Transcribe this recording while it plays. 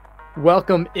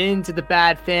Welcome into the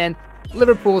Bad Fan.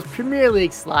 Liverpool's Premier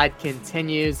League slide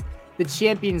continues. The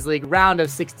Champions League round of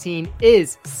 16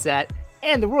 is set,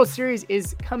 and the World Series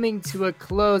is coming to a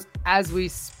close as we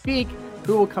speak.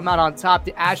 Who will come out on top,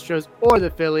 the Astros or the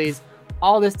Phillies?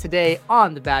 All this today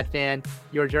on the Bad Fan.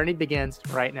 Your journey begins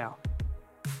right now.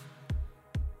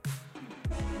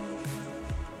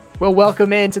 Well,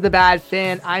 welcome into the Bad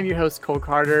Fan. I'm your host, Cole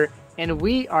Carter, and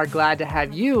we are glad to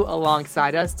have you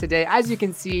alongside us today. As you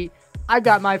can see, I've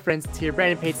got my friends here,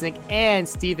 Brandon Patesnick and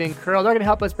Stephen Curl. They're going to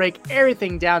help us break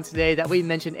everything down today that we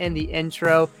mentioned in the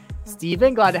intro.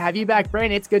 Stephen, glad to have you back.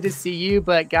 Brandon, it's good to see you.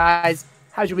 But guys,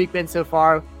 how's your week been so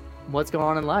far? What's going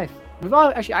on in life? We've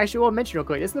all actually want to mention real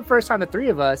quick. This is the first time the three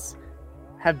of us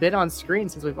have been on screen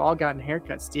since we've all gotten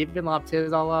haircuts. Stephen lopped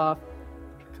his all off.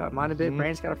 Cut mine a bit.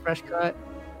 Brandon's got a fresh cut.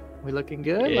 We looking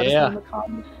good? Yeah. Let us know in the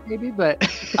comments, maybe. But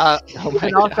I'll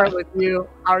start with you.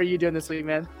 How are you doing this week,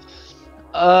 man?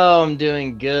 Oh, I'm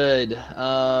doing good.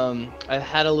 I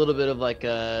had a little bit of like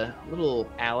a little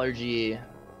allergy.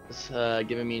 It's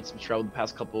giving me some trouble the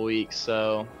past couple of weeks.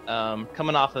 So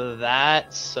coming off of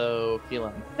that, so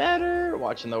feeling better.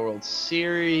 Watching the World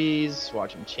Series,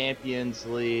 watching Champions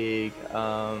League.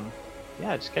 Yeah,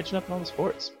 just catching up on all the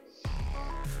sports.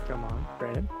 Come on,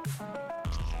 Brandon.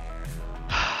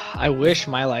 I wish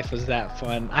my life was that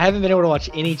fun. I haven't been able to watch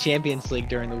any Champions League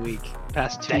during the week,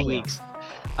 past 2 weeks.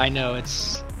 I know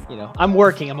it's, I'm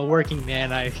working. I'm a working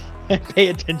man. I pay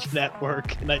attention at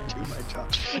work and I do my job.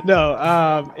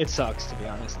 No, it sucks to be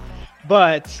honest.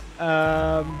 But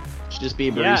Should just be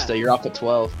a barista. Yeah. You're off at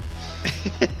 12.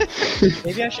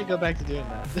 Maybe I should go back to doing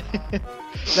that.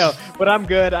 No, but I'm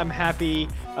good. I'm happy.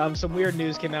 Some weird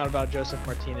news came out about Joseph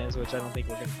Martinez, which I don't think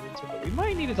we're going to get into, but we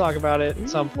might need to talk about it at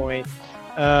some point.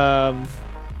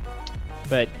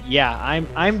 But yeah,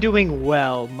 I'm doing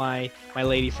well. My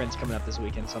lady friend's coming up this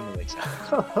weekend, so I'm really excited.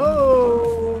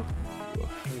 Oh,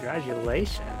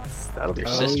 congratulations! That'll be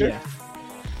your sister.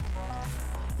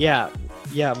 Yeah,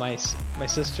 my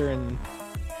sister and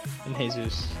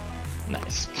Jesus.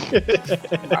 Nice.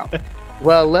 Wow.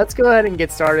 Well, let's go ahead and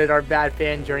get started. Our Bad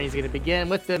Fan journey is going to begin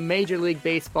with the Major League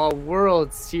Baseball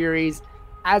World Series.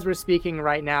 As we're speaking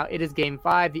right now, it is Game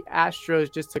 5. The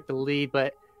Astros just took the lead,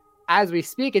 but as we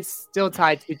speak, it's still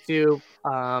tied 2-2.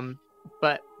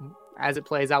 But as it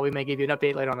plays out, we may give you an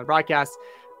update later on the broadcast.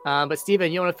 But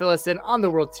Steven, you want to fill us in on the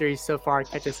World Series so far?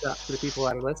 Catch us up for the people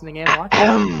that are listening and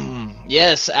watching.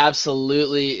 Yes,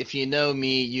 absolutely. If you know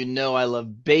me, you know I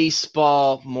love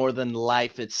baseball more than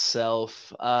life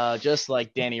itself. Just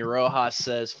like Danny Rojas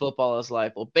says, football is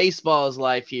life. Well, baseball is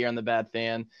life here on the Bad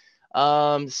Fan.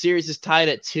 Series is tied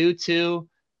at 2-2.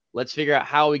 Let's figure out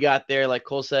how we got there. Like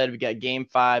Cole said, we got Game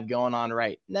 5 going on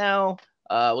right now.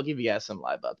 We'll give you guys some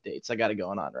live updates. I got it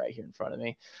going on right here in front of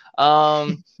me.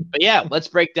 But yeah, let's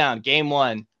break down Game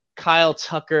 1. Kyle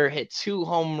Tucker hit 2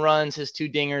 home runs. His 2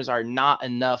 dingers are not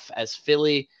enough as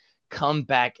Philly come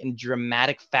back in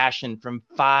dramatic fashion from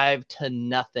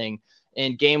 5-0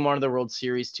 in Game 1 of the World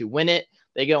Series to win it.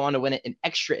 They go on to win it in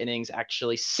extra innings,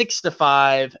 actually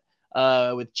 6-5.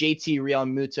 With JT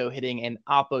Realmuto hitting an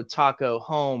Oppo Taco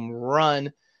home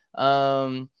run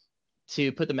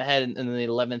to put them ahead in the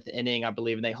 11th inning, I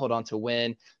believe, and they hold on to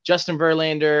win. Justin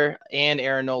Verlander and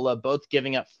Aaron Nola both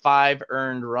giving up 5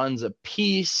 earned runs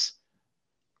apiece.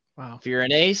 Wow. If you're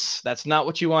an ace, that's not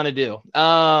what you want to do.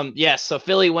 Yes, so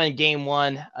Philly win Game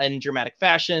 1 in dramatic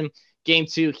fashion. Game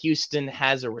 2, Houston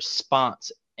has a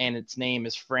response, and its name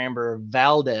is Framber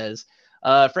Valdez.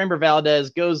 Framber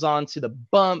Valdez goes on to the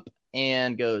bump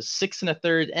and goes 6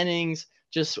 1/3 innings,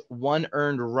 just 1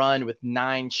 earned run with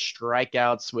 9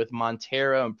 strikeouts, with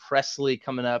Montero and Presley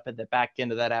coming up at the back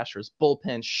end of that Astros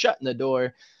bullpen, shutting the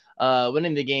door,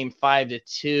 winning the game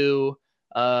 5-2.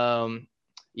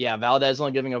 Yeah, Valdez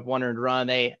only giving up 1 earned run.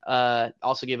 They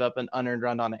also gave up an unearned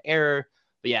run on an error.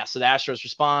 But yeah, so the Astros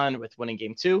respond with winning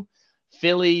Game 2.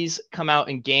 Phillies come out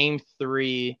in Game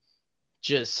 3,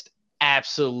 just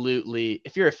absolutely,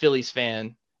 if you're a Phillies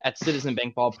fan at Citizen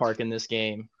Bank Ballpark in this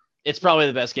game, it's probably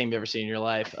the best game you've ever seen in your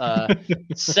life.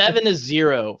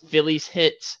 7-0. Phillies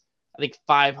hit, I think,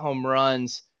 5 home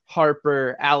runs.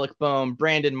 Harper, Alec Bohm,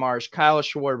 Brandon Marsh, Kyle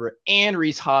Schwarber, and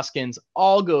Rhys Hoskins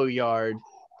all go yard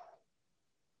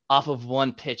off of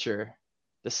one pitcher.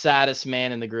 The saddest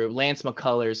man in the group, Lance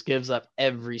McCullers, gives up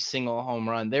every single home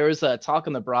run. There was a talk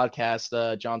on the broadcast,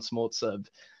 John Smoltz, of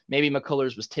maybe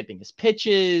McCullers was tipping his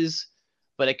pitches,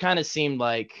 but it kind of seemed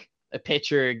like a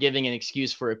pitcher giving an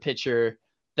excuse for a pitcher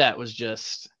that was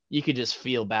just, you could just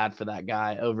feel bad for that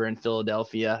guy over in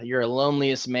Philadelphia. You're a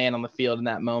loneliest man on the field in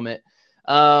that moment.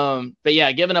 But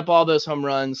yeah, giving up all those home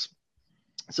runs.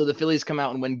 So the Phillies come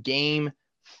out and win Game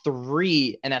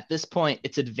 3, and at this point,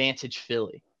 it's advantage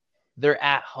Philly. They're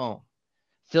at home.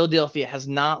 Philadelphia has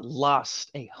not lost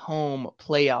a home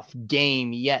playoff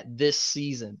game yet this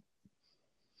season.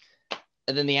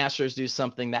 And then the Astros do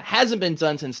something that hasn't been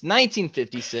done since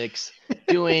 1956,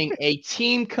 doing a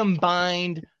team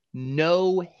combined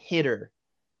no-hitter.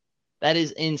 That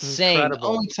is insane.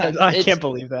 I can't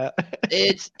believe that.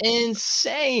 It's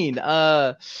insane.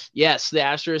 Yes, the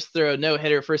Astros throw a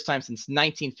no-hitter first time since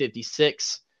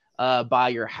 1956 by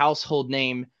your household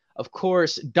name. Of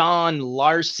course, Don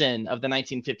Larson of the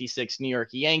 1956 New York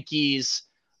Yankees.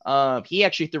 He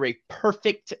actually threw a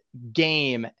perfect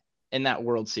game in that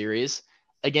World Series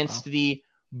against the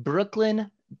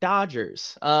Brooklyn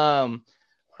Dodgers.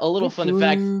 A little fun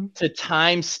fact to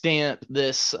timestamp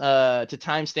this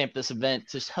event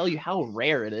to tell you how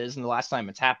rare it is and the last time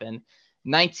it's happened.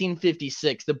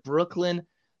 1956, the Brooklyn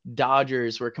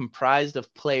Dodgers were comprised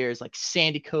of players like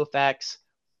Sandy Koufax,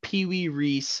 Pee Wee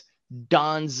Reese,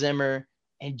 Don Zimmer,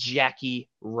 and Jackie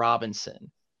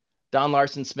Robinson. Don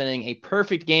Larson spending a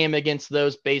perfect game against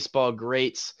those baseball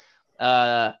greats.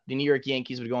 The New York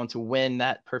Yankees would go on to win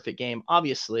that perfect game,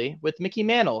 obviously, with Mickey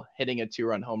Mantle hitting a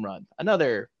 2-run home run.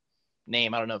 Another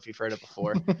name, I don't know if you've heard it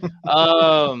before.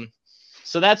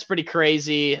 So that's pretty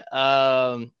crazy.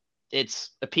 It's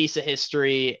a piece of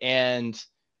history, and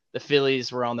the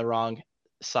Phillies were on the wrong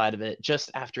side of it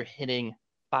just after hitting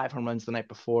 5 home runs the night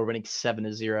before, winning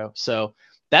 7-0. So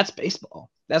that's baseball.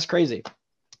 That's crazy.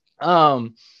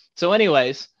 So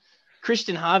anyways,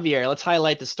 Christian Javier, let's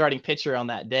highlight the starting pitcher on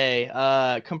that day.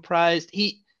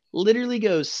 He literally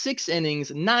goes 6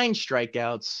 innings, 9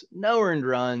 strikeouts, no earned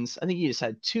runs. I think he just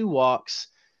had 2 walks.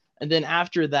 And then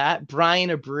after that,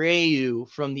 Brian Abreu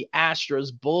from the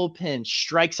Astros bullpen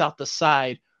strikes out the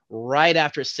side right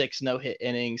after 6 no-hit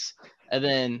innings. And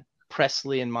then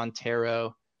Presley and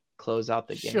Montero close out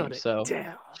the game.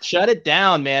 Shut it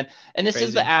down, man. And this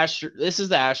is the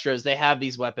Astros. They have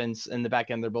these weapons in the back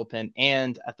end of their bullpen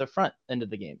and at the front end of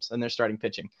the games, and they're starting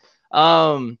pitching.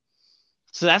 So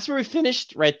that's where we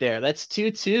finished right there. That's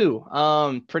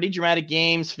 2-2. Pretty dramatic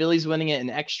games. Phillies winning it in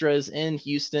extras in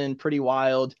Houston, pretty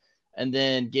wild, and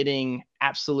then getting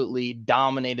absolutely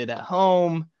dominated at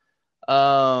home.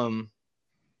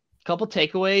 Couple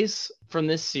takeaways from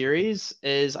this series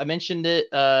is I mentioned it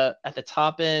at the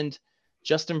top end.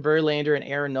 Justin Verlander and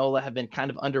Aaron Nola have been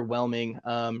kind of underwhelming.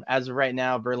 As of right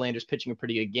now, Verlander's pitching a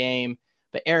pretty good game,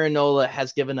 but Aaron Nola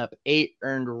has given up 8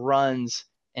 earned runs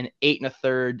and 8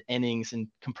 1/3 innings and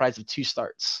comprised of 2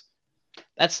 starts.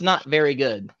 That's not very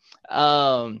good.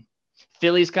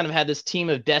 Phillies kind of had this team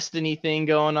of destiny thing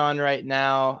going on right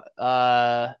now.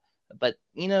 But,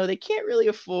 they can't really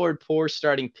afford poor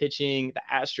starting pitching. The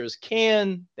Astros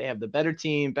can. They have the better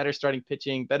team, better starting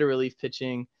pitching, better relief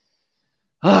pitching.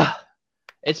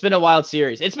 It's been a wild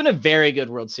series. It's been a very good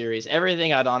World Series.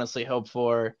 Everything I'd honestly hope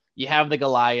for. You have the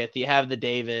Goliath, you have the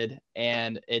David,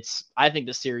 and I think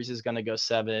the series is going to go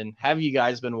 7. Have you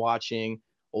guys been watching?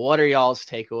 What are y'all's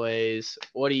takeaways?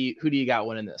 Who do you got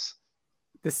winning this?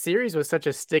 The series was such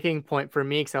a sticking point for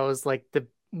me because I was like,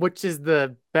 which is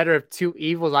the better of 2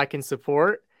 evils I can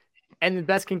support? And the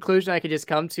best conclusion I could just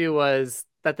come to was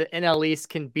that the NL East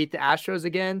can beat the Astros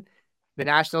again. The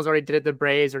Nationals already did it. The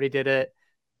Braves already did it.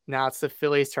 Now it's the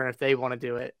Phillies' turn if they want to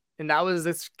do it. And that was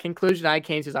this conclusion I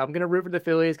came to. So I'm going to root for the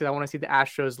Phillies because I want to see the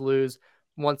Astros lose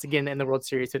once again in the World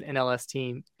Series to an NL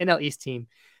East team.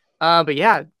 But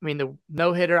yeah, I mean, the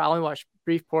no-hitter, I only watched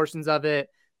brief portions of it.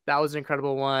 That was an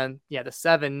incredible one. Yeah, the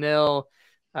 7-0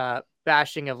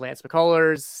 bashing of Lance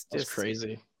McCullers. That's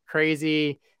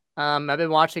crazy. I've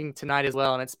been watching tonight as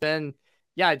well, and it's been,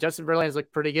 Justin Verlander's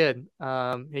looked pretty good.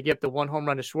 He gave up the 1 home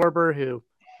run to Schwarber, who,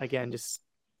 again, just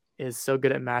is so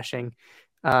good at mashing.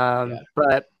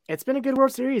 But it's been a good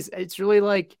World Series. It's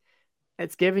really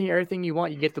it's giving you everything you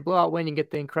want. You get the blowout win, you get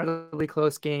the incredibly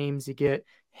close games, you get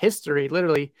history,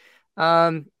 literally,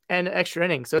 and extra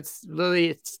innings. So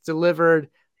it's delivered,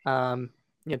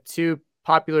 2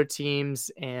 popular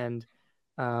teams, and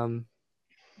I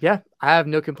have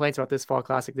no complaints about this Fall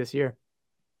Classic this year.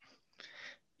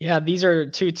 Yeah, these are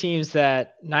 2 teams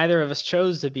that neither of us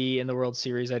chose to be in the World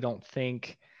Series, I don't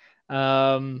think.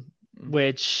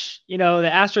 Which, the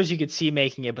Astros you could see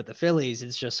making it, but the Phillies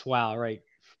is just wow, right?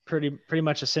 Pretty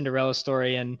much a Cinderella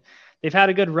story, and they've had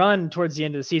a good run towards the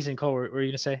end of the season. Cole, what were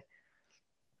you gonna say?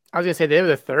 I was gonna say they were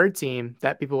the 3rd team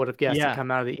that people would have guessed to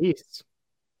come out of the East.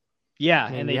 Yeah,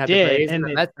 and they did, and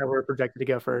the Mets that were projected to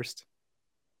go first.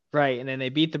 Right, and then they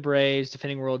beat the Braves,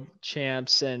 defending world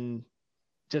champs, and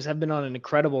just have been on an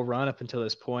incredible run up until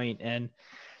this point. And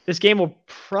this game will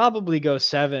probably go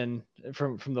 7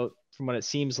 from what it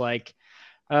seems like.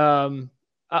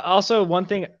 Also, one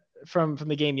thing from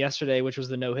the game yesterday, which was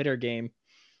the no-hitter game,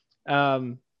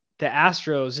 the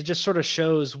Astros, it just sort of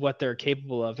shows what they're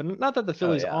capable of. And not that the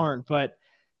Phillies aren't, but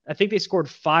I think they scored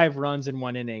 5 runs in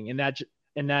 1 inning, and I think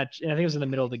it was in the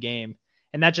middle of the game.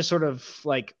 And that just sort of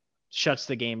like shuts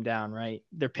the game down, right?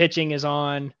 Their pitching is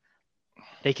on.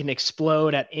 They can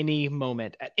explode at any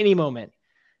moment.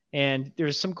 And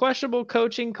there's some questionable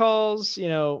coaching calls,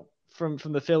 from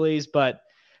the Phillies, but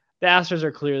the Astros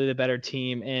are clearly the better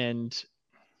team, and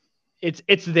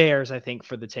it's theirs, I think,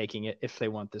 for the taking it if they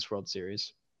want this World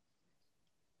Series.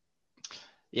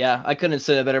 Yeah, I couldn't have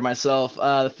said it better myself.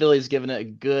 The Phillies giving it a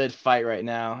good fight right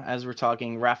now. As we're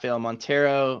talking, Rafael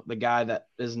Montero, the guy that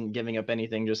isn't giving up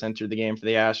anything, just entered the game for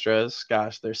the Astros.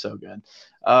 Gosh, they're so good.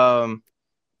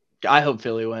 I hope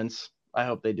Philly wins. I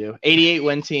hope they do. 88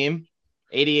 win team,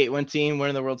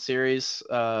 winning the World Series.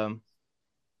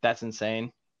 That's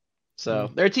insane.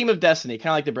 So they're a team of destiny,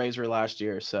 kind of like the Braves were last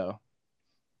year. So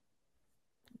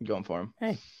I'm going for them.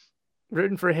 Hey.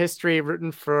 Rooting for history,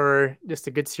 rooting for just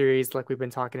a good series like we've been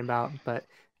talking about. But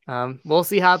we'll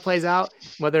see how it plays out,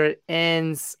 whether it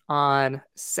ends on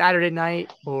Saturday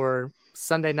night or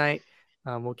Sunday night.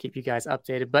 We'll keep you guys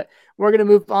updated. But we're going to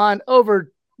move on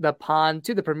over the pond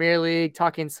to the Premier League,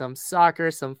 talking some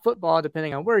soccer, some football,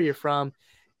 depending on where you're from,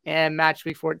 and match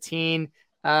week 14.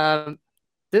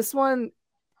 This one,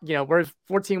 we're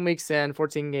 14 weeks in,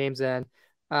 14 games in,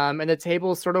 and the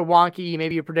table's sort of wonky.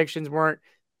 Maybe your predictions weren't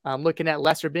looking at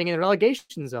Leicester being in the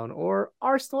relegation zone, or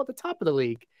Arsenal at the top of the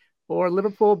league, or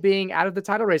Liverpool being out of the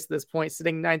title race at this point,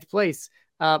 sitting 9th place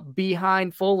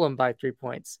behind Fulham by 3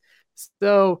 points.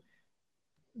 So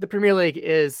the Premier League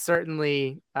is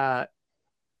certainly,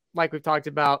 like we've talked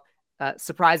about,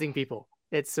 surprising people.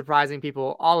 It's surprising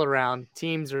people all around.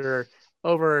 Teams are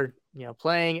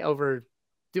playing over,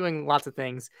 doing lots of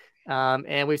things.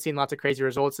 And we've seen lots of crazy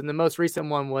results. And the most recent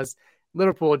one was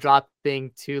Liverpool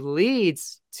dropping to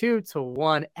Leeds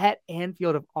 2-1 at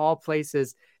Anfield of all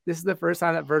places. This is the first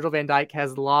time that Virgil van Dijk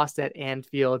has lost at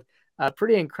Anfield. A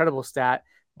pretty incredible stat.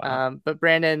 Wow. But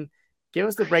Brandon, give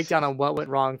us the breakdown on what went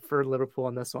wrong for Liverpool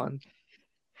in this one.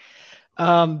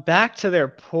 Back to their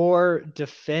poor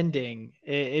defending.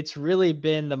 It's really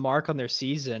been the mark on their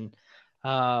season.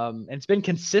 And it's been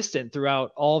consistent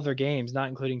throughout all of their games, not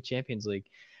including Champions League.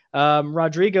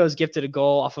 Rodrigo's gifted a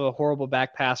goal off of a horrible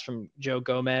back pass from Joe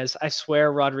Gomez. I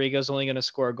swear Rodrigo's only going to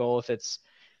score a goal if it's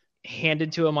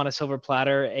handed to him on a silver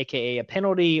platter, aka a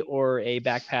penalty or a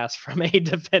back pass from a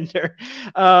defender,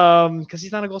 because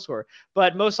he's not a goal scorer.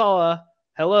 But Mo Salah,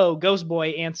 hello, Ghost Boy,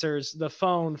 answers the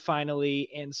phone finally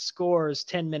and scores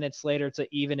 10 minutes later to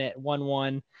even it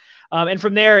 1-1. And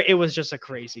from there, it was just a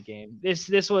crazy game.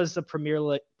 This was the Premier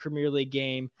League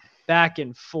game, back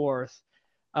and forth.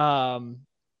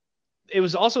 It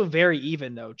was also very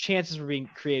even, though. Chances were being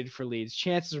created for Leeds.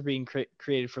 Chances were being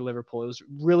created for Liverpool. It was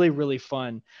really, really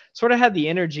fun. Sort of had the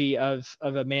energy of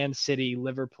a Man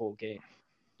City-Liverpool game.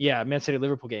 Yeah, Man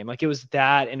City-Liverpool game. Like, it was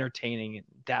that entertaining, and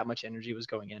that much energy was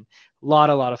going in. A lot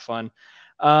of fun.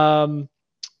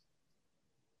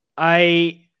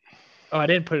 I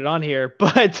didn't put it on here,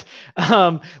 but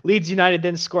Leeds United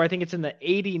didn't score. I think it's in the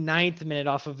 89th minute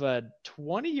off of a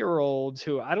 20-year-old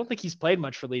who I don't think he's played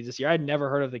much for Leeds this year. I'd never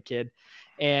heard of the kid,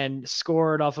 and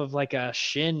scored off of like a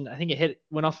shin. I think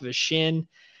went off of his shin.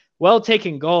 Well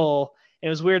taken goal. It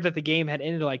was weird that the game had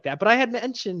ended like that, but I had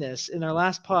mentioned this in our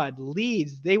last pod.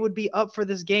 Leeds, they would be up for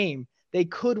this game. They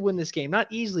could win this game, not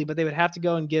easily, but they would have to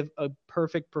go and give a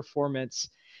perfect performance.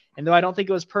 And though I don't think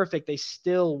it was perfect, they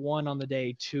still won on the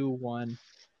day 2-1.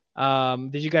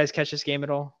 Did you guys catch this game at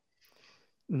all?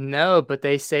 No, but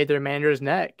they saved their manager's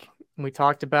neck. We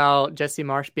talked about Jesse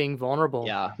Marsch being vulnerable,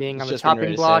 being on the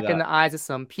chopping block in the eyes of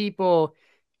some people.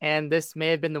 And this may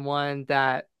have been the one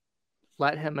that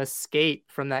let him escape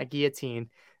from that guillotine.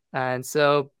 And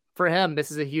so for him,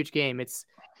 this is a huge game. It's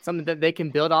something that they can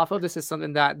build off of. This is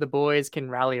something that the boys can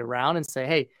rally around and say,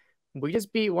 hey, we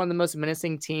just beat one of the most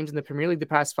menacing teams in the Premier League the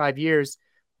past 5 years.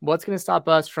 What's going to stop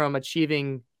us from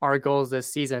achieving our goals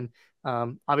this season?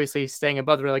 Obviously staying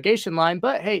above the relegation line,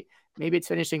 but hey, maybe it's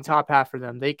finishing top half for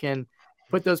them. They can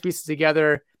put those pieces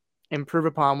together, improve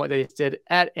upon what they did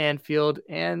at Anfield,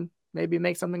 and maybe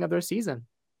make something of their season.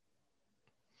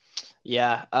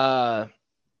 Yeah,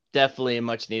 definitely a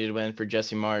much needed win for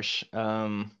Jesse Marsch.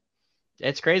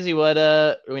 It's crazy what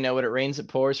it rains, it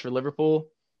pours for Liverpool.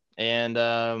 And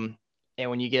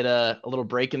when you get a little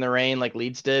break in the rain like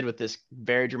Leeds did with this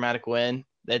very dramatic win,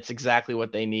 that's exactly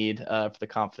what they need for the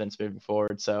confidence moving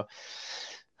forward. So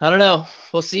I don't know.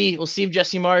 We'll see. We'll see if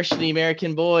Jesse Marsch, the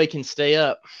American boy, can stay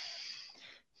up.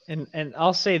 And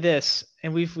I'll say this,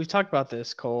 and we've talked about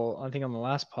this, Cole, I think on the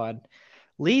last pod.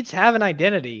 Leeds have an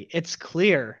identity. It's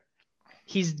clear.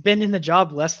 He's been in the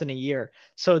job less than a year.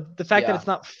 So the fact that it's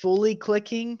not fully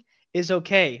clicking is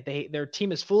okay. Their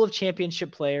team is full of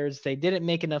championship players. They didn't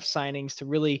make enough signings to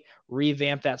really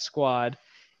revamp that squad.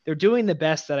 They're doing the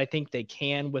best that I think they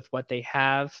can with what they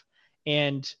have,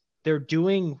 and they're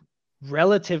doing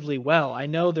relatively well. I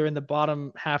know they're in the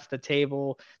bottom half of the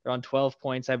table. They're on 12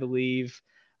 points, I believe.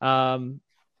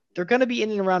 They're going to be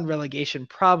in and around relegation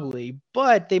probably,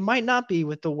 but they might not be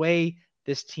with the way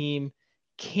this team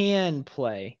can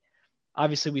play.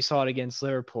 Obviously, we saw it against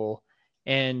Liverpool.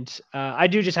 And I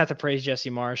do just have to praise Jesse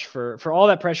Marsch for all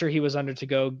that pressure he was under to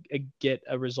go get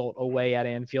a result away at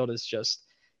Anfield. Is just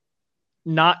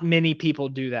not many people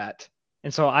do that.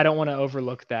 And so I don't want to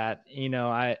overlook that. You know,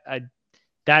 I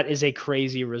that is a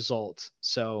crazy result.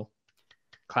 So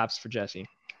claps for Jesse.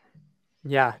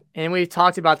 Yeah, and we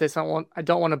talked about this. I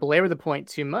don't want to belabor the point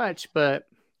too much, but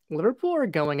Liverpool are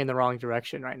going in the wrong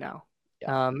direction right now.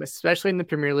 Yeah. Especially in the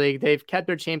Premier League. They've kept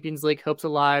their Champions League hopes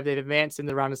alive. They've advanced in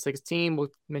the round of 16. We'll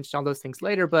mention all those things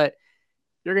later, but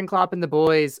Jurgen Klopp and the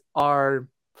boys are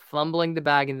fumbling the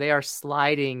bag and they are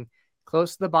sliding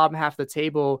close to the bottom half of the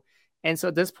table. And so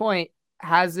at this point,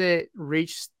 has it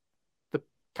reached the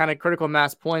kind of critical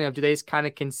mass point of do they just kind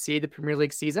of concede the Premier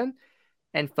League season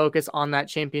and focus on that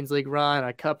Champions League run,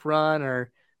 a cup run,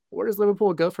 or where does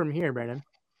Liverpool go from here, Brandon?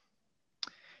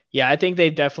 Yeah, I think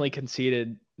they've definitely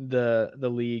conceded the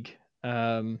league.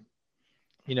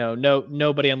 You know,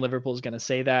 nobody on Liverpool is going to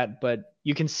say that, but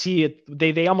you can see it.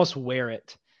 They almost wear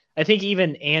it. I think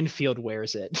even Anfield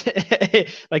wears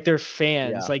it. Like their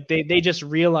fans, like they just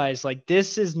realize like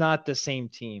this is not the same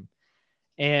team.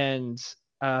 And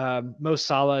Mo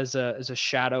Salah is a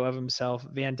shadow of himself.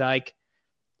 Van Dijk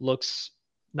looks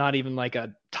not even like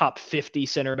a top 50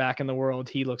 center back in the world.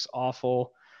 He looks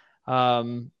awful.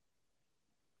 And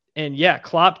yeah,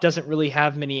 Klopp doesn't really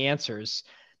have many answers.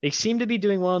 They seem to be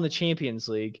doing well in the Champions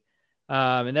League,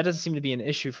 and that doesn't seem to be an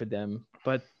issue for them.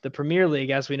 But the Premier League,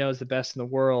 as we know, is the best in the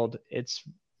world. It's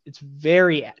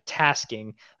very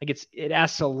tasking. Like it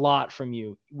asks a lot from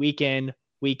you week in,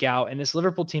 week out, and this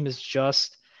Liverpool team is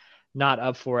just not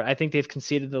up for it. I think they've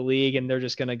conceded the league, and they're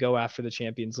just going to go after the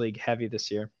Champions League heavy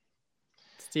this year.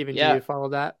 Steven, do you follow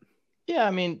that? Yeah,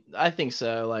 I mean, I think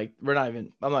so. Like we're not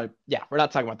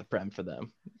talking about the Prem for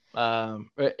them.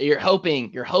 You're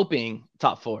hoping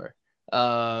top four.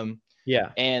 And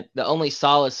the only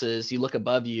solace is you look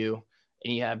above you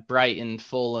and you have Brighton,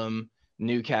 Fulham,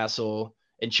 Newcastle,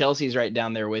 and Chelsea's right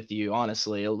down there with you,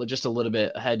 honestly, just a little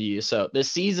bit ahead of you. So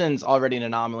this season's already an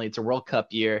anomaly. It's a World Cup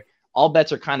year. All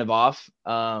bets are kind of off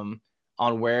on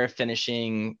where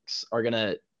finishings are going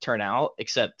to turn out,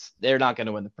 except they're not going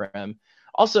to win the Prem.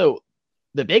 Also,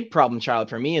 the big problem child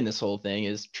for me in this whole thing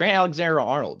is Trent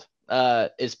Alexander-Arnold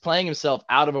is playing himself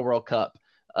out of a World Cup.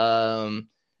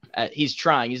 He's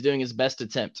trying. He's doing his best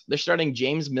attempt. They're starting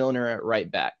James Milner at right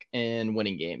back and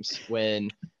winning games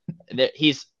when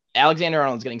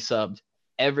Alexander-Arnold's getting subbed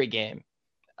every game.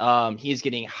 He's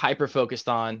getting hyper-focused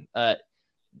on.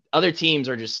 Other teams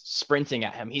are just sprinting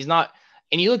at him. He's not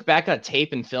 – and you look back at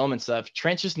tape and film and stuff,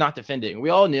 Trent's just not defending.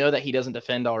 We all know that he doesn't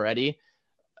defend already.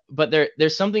 But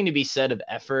there's something to be said of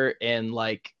effort and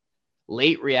like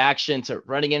late reaction to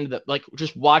running into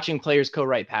just watching players go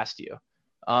right past you.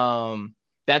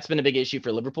 That's been a big issue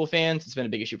for Liverpool fans. It's been a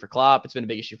big issue for Klopp. It's been a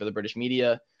big issue for the British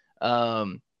media, let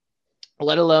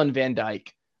alone Van Dijk.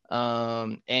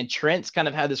 And Trent's kind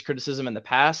of had this criticism in the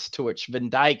past to which Van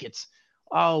Dijk,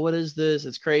 what is this?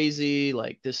 It's crazy.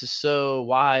 Like, this is so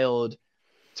wild.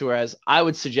 To whereas I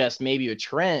would suggest maybe with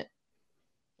Trent,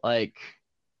 like,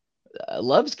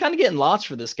 love's kind of getting lost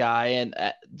for this guy. And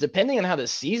depending on how the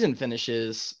season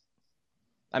finishes,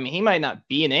 I mean, he might not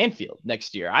be in Anfield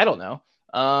next year. I don't know.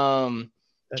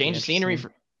 Change of scenery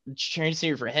for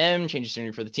him, change of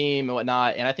scenery for the team and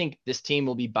whatnot. And I think this team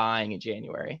will be buying in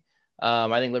January.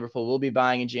 I think Liverpool will be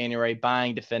buying in January,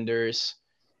 buying defenders.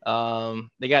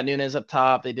 They got Nunes up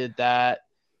top. They did that.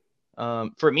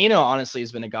 Firmino honestly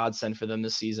has been a godsend for them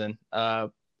this season.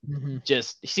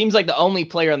 Just he seems like the only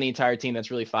player on the entire team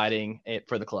that's really fighting it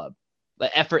for the club.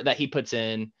 The effort that he puts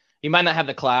in, he might not have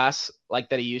the class like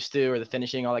that he used to or the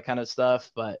finishing, all that kind of stuff,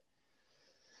 but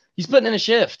he's putting in a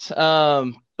shift.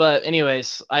 But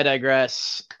anyways, I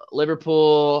digress.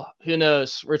 Liverpool, who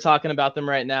knows? We're talking about them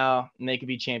right now, and they could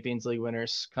be Champions League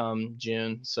winners come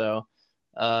June. So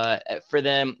for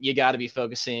them, you got to be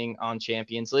focusing on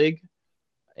Champions League.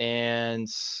 And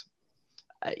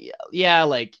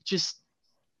just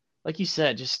like you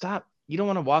said, just stop. You don't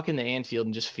want to walk into Anfield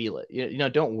and just feel it. You know,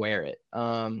 don't wear it.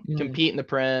 Compete in the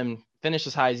Prem, finish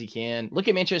as high as you can. Look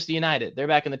at Manchester United. They're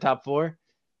back in the top four.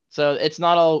 So it's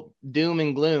not all doom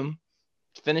and gloom.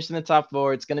 Finish in the top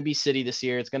 4. It's going to be City this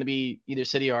year. It's going to be either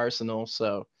City or Arsenal.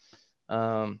 So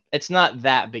it's not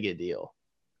that big a deal.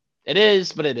 It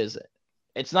is, but it isn't.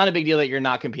 It's not a big deal that you're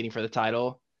not competing for the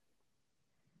title,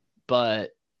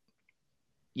 but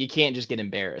you can't just get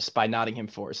embarrassed by Nottingham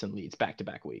Forest and Leeds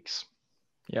back-to-back weeks.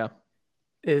 Yeah.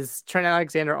 Is Trent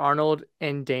Alexander-Arnold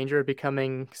in danger of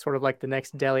becoming sort of like the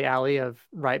next Dele Alli of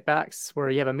right backs, where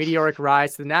you have a meteoric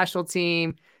rise to the national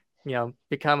team,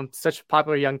 become such a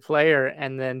popular young player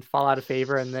and then fall out of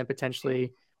favor and then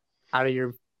potentially out of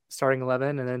your starting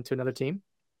 11 and then to another team?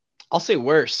 I'll say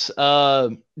worse.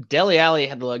 Dele Alli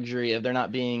had the luxury of there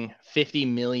not being 50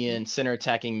 million center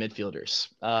attacking midfielders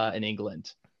in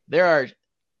England. There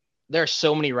are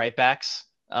so many right backs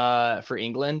for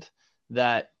England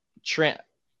that Trent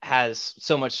has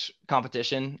so much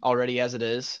competition already as it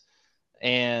is.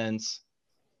 And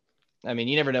I mean,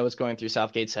 you never know what's going through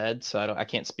Southgate's head, so I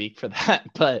can't speak for that.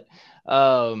 But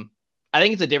I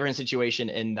think it's a different situation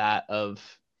in that of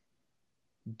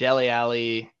Dele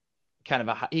Alli,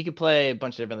 he could play a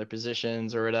bunch of different other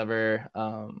positions or whatever.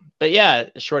 But yeah,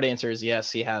 the short answer is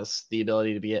yes, he has the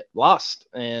ability to be lost.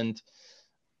 And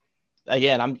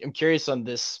again, I'm curious on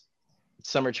this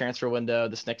summer transfer window,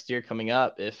 this next year coming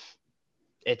up, if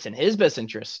it's in his best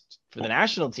interest for the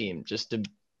national team just to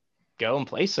go and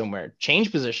play somewhere,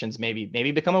 change positions,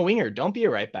 maybe become a winger. Don't be a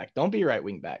right back. Don't be a right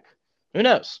wing back. Who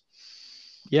knows?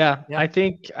 Yeah. I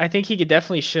think he could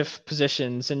definitely shift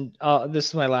positions. And this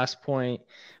is my last point.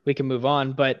 We can move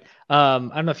on. But I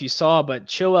don't know if you saw, but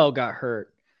Chilwell got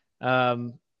hurt.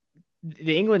 The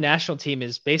England national team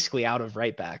is basically out of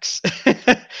right backs.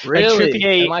 Really?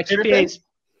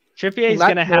 Trippier is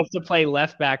going to have to play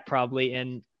left back probably.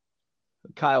 And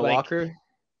Kyle Walker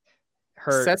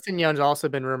hurt. Sessegnon's also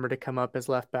been rumored to come up as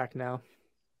left back now.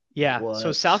 Yeah. What?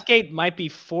 So Southgate might be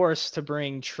forced to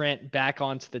bring Trent back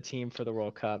onto the team for the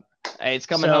World Cup. Hey, it's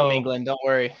coming home, England. Don't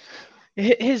worry.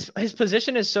 His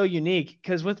position is so unique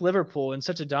because with Liverpool and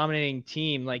such a dominating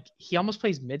team, like he almost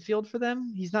plays midfield for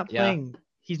them. He's not playing.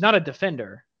 He's not a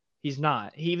defender. He's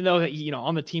not. Even though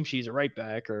on the team sheet he's a right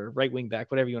back or right wing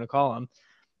back, whatever you want to call him.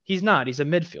 He's not. He's a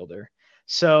midfielder.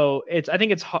 So I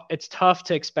think it's tough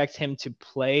to expect him to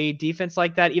play defense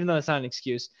like that, even though it's not an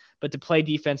excuse. But to play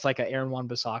defense like a Aaron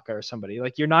Wan-Bissaka or somebody,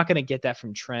 like you're not going to get that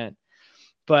from Trent.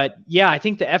 But yeah, I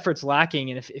think the effort's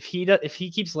lacking, and if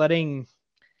he keeps letting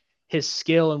his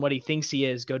skill and what he thinks he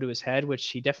is go to his head, which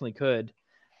he definitely could.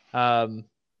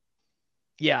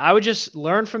 Yeah, I would just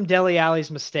learn from Dele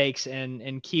Alli's mistakes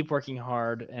and keep working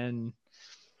hard and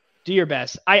do your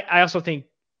best. I also think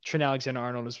Trent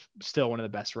Alexander-Arnold is still one of the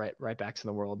best right backs in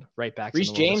the world. Right backs.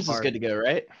 Reece James is good to go,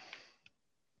 right?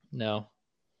 No,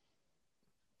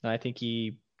 I think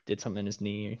he did something in his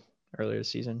knee earlier this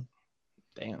season.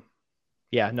 Damn.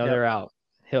 Yeah, no, they're out.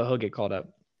 He'll get called up.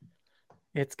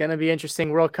 It's going to be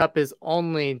interesting. World Cup is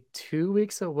only 3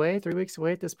 weeks away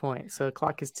at this point. So the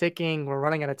clock is ticking. We're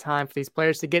running out of time for these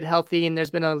players to get healthy. And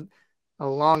there's been a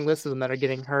long list of them that are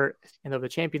getting hurt in the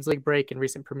Champions League break and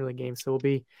recent Premier League games. So it'll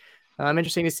be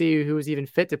interesting to see who is even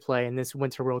fit to play in this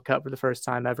Winter World Cup for the first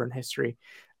time ever in history.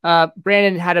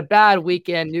 Brandon had a bad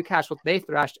weekend. Newcastle, they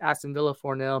thrashed Aston Villa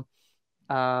 4-0.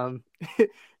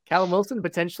 Callum Wilson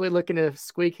potentially looking to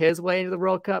squeak his way into the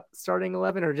World Cup starting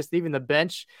 11 or just even the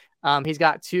bench. He's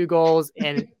got 2 goals,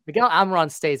 and Miguel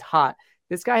Almiron stays hot.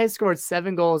 This guy has scored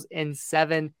 7 goals in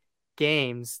 7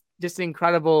 games. Just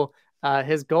incredible.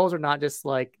 His goals are not just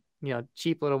like,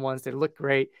 cheap little ones. They look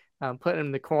great. Putting him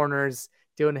in the corners,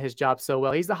 doing his job so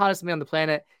well. He's the hottest man on the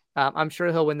planet. I'm sure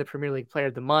he'll win the Premier League Player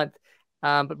of the Month.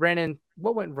 But Brandon,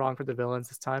 what went wrong for the Villains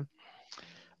this time?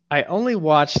 I only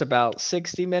watched about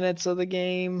 60 minutes of the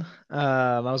game.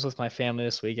 I was with my family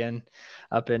this weekend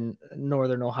up in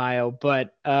Northern Ohio,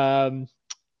 but the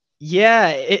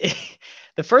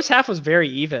first half was very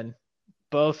even.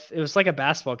 It was like a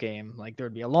basketball game. Like there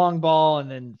would be a long ball,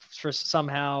 and then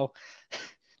somehow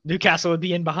Newcastle would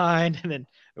be in behind, and then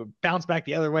it would bounce back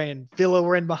the other way, and Villa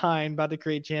were in behind, about to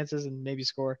create chances and maybe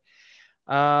score.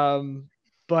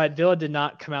 But Villa did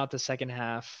not come out the second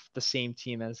half the same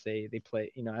team as they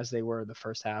play, as they were the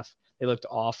first half. They looked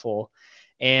awful.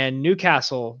 And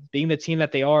Newcastle, being the team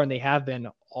that they are and they have been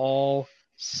all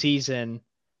season,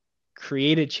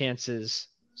 created chances,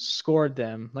 scored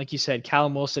them. Like you said,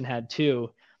 Callum Wilson had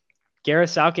 2.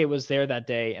 Gareth Southgate was there that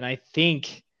day, and I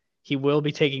think he will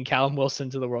be taking Callum Wilson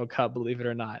to the World Cup, believe it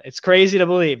or not. It's crazy to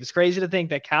believe. It's crazy to think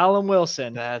that Callum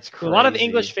Wilson, that's crazy. A lot of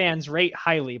English fans rate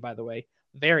highly, by the way,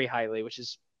 very highly, which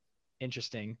is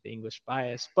interesting, the English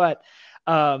bias, but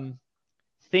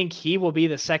think he will be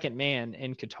the second man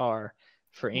in Qatar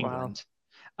for England.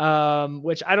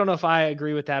 which I don't know if I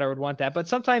agree with that or would want that. But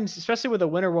sometimes, especially with a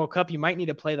Winter World Cup, you might need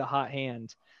to play the hot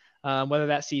hand. Whether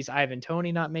that sees Ivan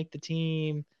Toney not make the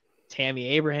team, Tammy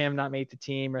Abraham not make the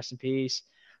team, rest in peace.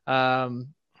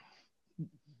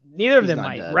 Neither of them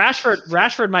might. Dead.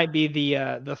 Rashford might be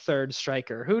the third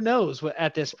striker. Who knows what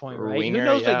at this point, right? Winger, who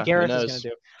knows yeah, what Gareth is going to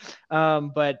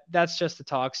do? But that's just the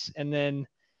talks. And then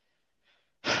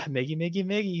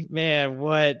Miggy, man,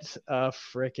 what a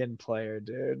freaking player,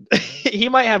 dude. He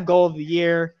might have goal of the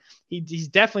year. He's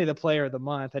definitely the player of the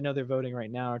month. I know they're voting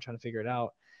right now or trying to figure it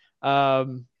out.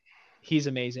 He's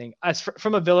amazing.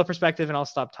 From a Villa perspective, and I'll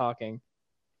stop talking.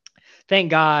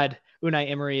 Thank God Unai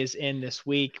Emery is in this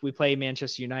week. We play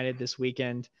Manchester United this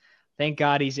weekend. Thank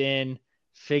God he's in,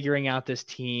 figuring out this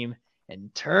team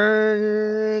and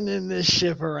turning this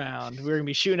ship around. We're going to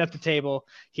be shooting up the table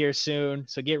here soon,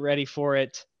 so get ready for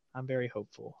it. I'm very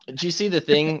hopeful. Did you see the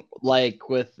thing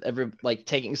with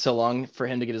taking so long for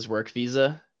him to get his work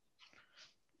visa?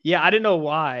 Yeah, I didn't know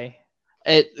why.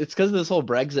 It's because of this whole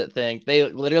Brexit thing.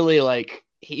 They literally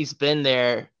he's been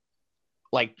there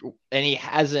and he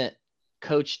hasn't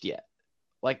coached yet.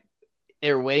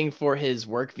 They're waiting for his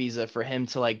work visa for him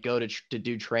to go to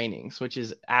do trainings, which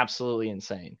is absolutely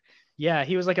insane. Yeah,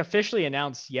 he was officially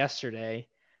announced yesterday.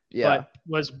 Yeah.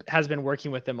 But has been working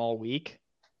with them all week.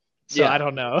 So yeah. I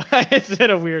don't know. It's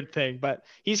been a weird thing, but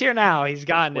he's here now. He's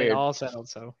gotten it all settled,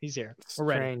 so he's here. We're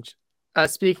ready.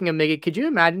 Speaking of Miggy, could you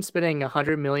imagine spending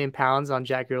 100 million pounds on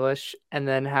Jack Grealish and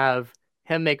then have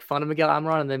him make fun of Miguel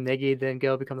Almiron and then Miggy then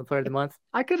go become the player of the month?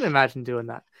 I couldn't imagine doing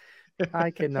that.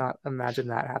 I could not imagine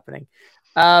that happening.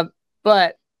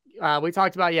 But we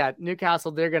talked about,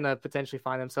 Newcastle, they're going to potentially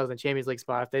find themselves in the Champions League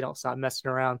spot if they don't stop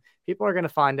messing around. People are going to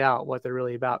find out what they're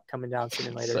really about coming down sooner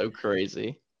or later. So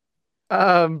crazy.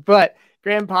 But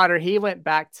Graham Potter, he went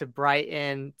back to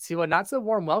Brighton to a not so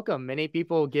warm welcome. Many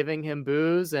people giving him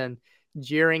boos and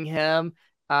jeering him.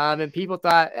 And people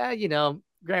thought,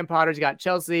 Graham Potter's got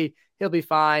Chelsea. He'll be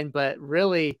fine. But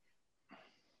really,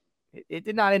 it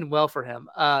did not end well for him.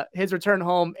 His return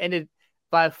home ended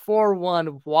by a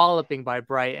 4-1 walloping by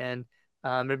Brighton.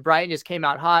 And Brighton just came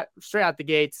out hot, straight out the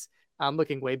gates,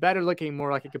 looking way better, looking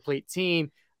more like a complete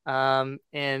team. And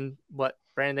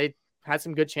Brandon, they had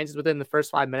some good chances within the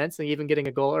first 5 minutes and even getting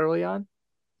a goal early on.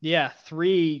 Yeah,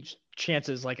 3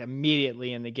 chances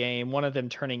immediately in the game. One of them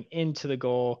turning into the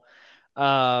goal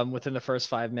within the first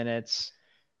 5 minutes.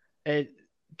 They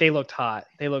looked hot.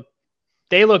 They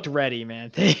looked ready,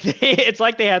 man. It's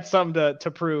like they had something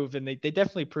to prove, and they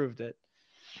definitely proved it.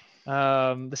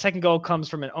 The second goal comes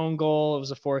from an own goal. It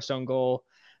was a forced own goal.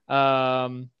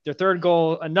 Their third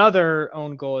goal, another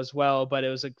own goal as well, but it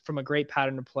was from a great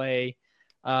pattern of play.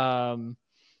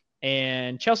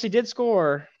 And Chelsea did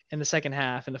score in the second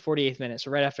half in the 48th minute,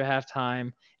 so right after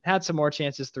halftime. Had some more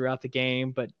chances throughout the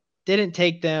game, but didn't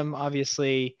take them,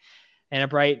 obviously. And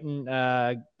Brighton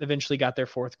eventually got their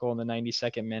fourth goal in the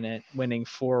 92nd minute, winning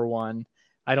 4-1.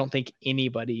 I don't think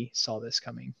anybody saw this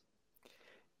coming.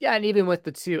 Yeah, and even with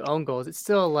the 2 own goals, it's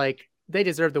still they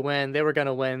deserve the win. They were going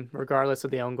to win regardless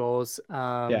of the own goals.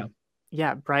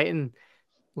 Yeah, Brighton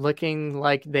looking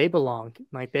like they belong.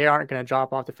 They aren't going to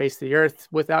drop off the face of the earth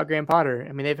without Graham Potter.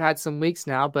 I mean, they've had some weeks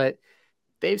now, but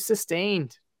they've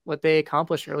sustained what they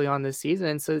accomplished early on this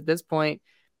season. So at this point,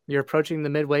 you're approaching the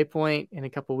midway point in a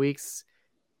couple of weeks.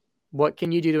 What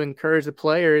can you do to encourage the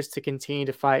players to continue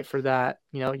to fight for that,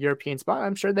 European spot?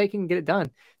 I'm sure they can get it done.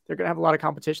 They're going to have a lot of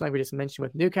competition, like we just mentioned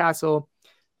with Newcastle.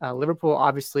 Liverpool,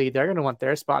 obviously, they're going to want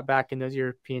their spot back in those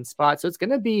European spots. So it's going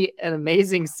to be an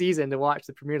amazing season to watch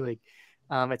the Premier League.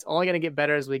 It's only going to get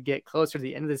better as we get closer to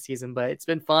the end of the season, but it's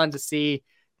been fun to see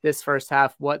this first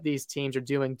half, what these teams are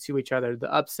doing to each other,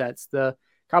 the upsets. The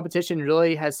competition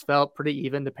really has felt pretty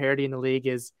even. The parity in the league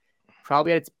is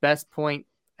probably at its best point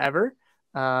ever.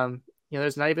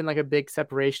 There's not even a big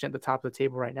separation at the top of the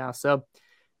table right now. So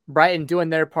Brighton doing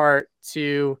their part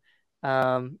to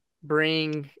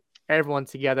bring everyone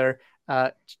together,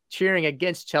 cheering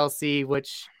against Chelsea,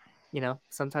 which,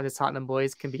 sometimes the Tottenham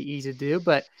boys can be easy to do.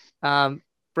 But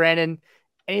Brandon,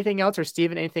 anything else, or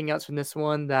Steven, anything else from this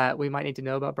one that we might need to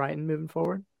know about Brighton moving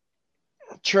forward?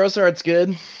 Trossard's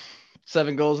good.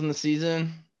 7 goals in the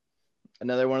season.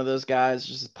 Another one of those guys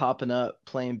just popping up,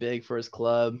 playing big for his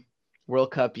club.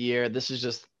 World Cup year. This is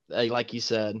just, like you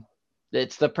said,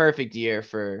 it's the perfect year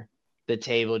for the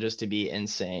table just to be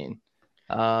insane.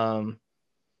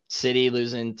 City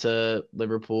losing to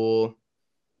Liverpool,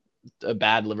 a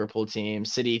bad Liverpool team.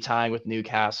 City tying with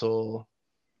Newcastle.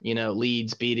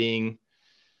 Leeds beating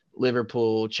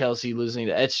Liverpool. Chelsea losing.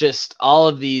 It's just all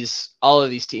of these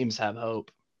teams have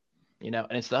hope. And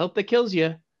it's the hope that kills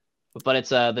you. but it's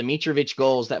the Mitrovic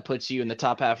goals that puts you in the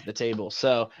top half of the table.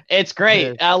 So it's great.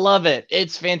 It is. I love it.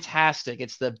 It's fantastic.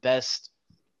 It's the best.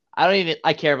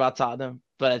 I care about Tottenham,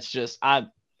 but it's just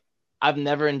I've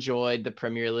never enjoyed the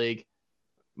Premier League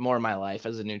more in my life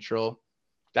as a neutral.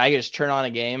 I can just turn on a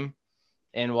game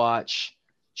and watch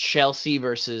Chelsea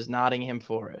versus Nottingham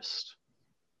Forest.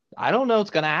 I don't know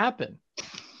what's gonna happen.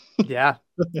 Yeah.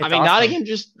 I mean, awesome. Nottingham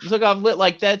just took off lit.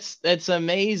 Like that's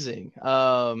amazing.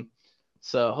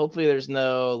 So hopefully there's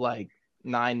no like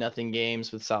 9-0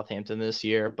 games with Southampton this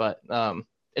year, but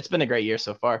it's been a great year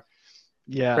so far.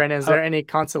 Yeah. Brandon, is there any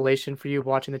consolation for you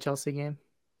watching the Chelsea game?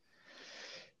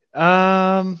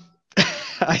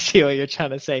 I see what you're trying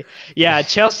to say. Yeah,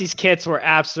 Chelsea's kits were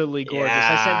absolutely gorgeous.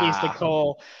 Yeah. I sent these to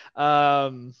Cole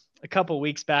a couple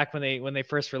weeks back when they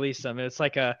first released them. It's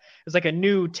like a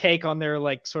new take on their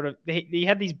like sort of they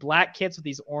had these black kits with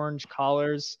these orange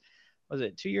collars. Was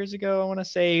it 2 years ago? I want to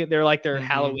say they're like their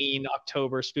Halloween,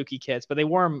 October spooky kits, but they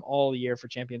wore them all year for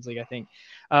Champions League, I think.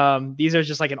 These are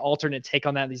just like an alternate take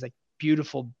on that. These like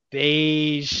beautiful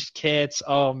beige kits.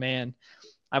 Oh man.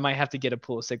 I might have to get a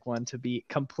Pulisic one, to be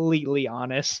completely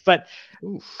honest. But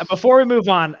before we move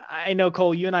on, I know,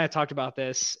 Cole, you and I have talked about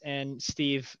this. And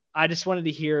Steve, I just wanted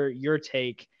to hear your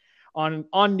take on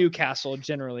Newcastle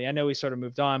generally. I know we sort of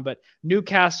moved on, but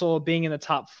Newcastle being in the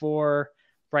top 4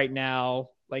 right now,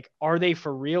 like, are they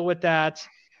for real with that?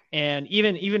 And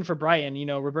even for Brighton, you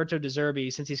know, Roberto De Zerbi,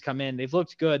 since he's come in, they've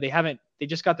looked good. They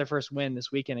just got their first win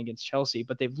this weekend against Chelsea,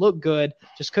 but they've looked good,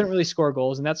 just couldn't really score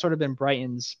goals. And that's sort of been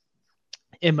Brighton's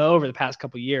MO over the past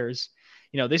couple of years.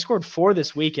 You know, they scored 4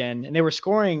 this weekend, and they were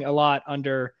scoring a lot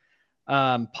under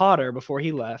Potter before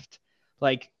he left.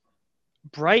 Like,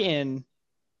 Brighton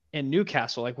and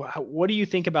Newcastle, like, what do you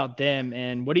think about them,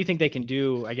 and what do you think they can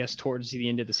do, I guess, towards the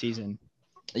end of the season?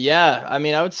 Yeah, I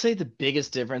mean, I would say the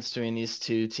biggest difference between these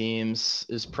two teams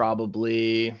is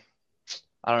probably,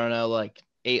 I don't know, like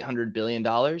 $800 billion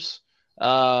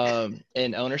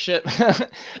in ownership.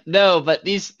 No, but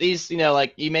these, you know,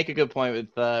 like you make a good point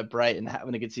with Brighton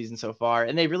having a good season so far,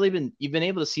 and you've been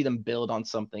able to see them build on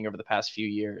something over the past few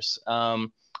years,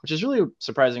 which is really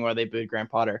surprising why they booed Graham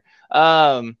Potter.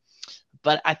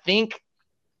 But I think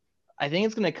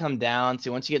it's going to come down to,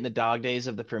 once you get in the dog days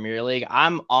of the Premier League,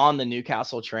 I'm on the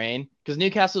Newcastle train because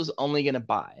Newcastle is only going to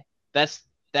buy. That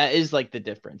is like the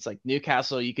difference. Like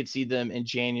Newcastle, you could see them in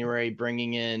January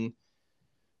bringing in,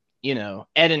 you know,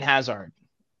 Eden Hazard.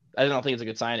 I don't think it's a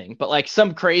good signing, but like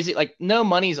some crazy, like no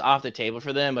money's off the table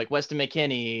for them, like Weston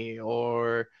McKennie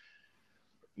or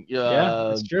yeah,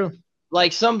 that's true.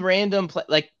 Like some random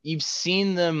like you've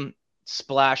seen them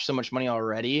splash so much money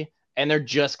already, and they're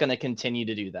just going to continue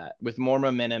to do that with more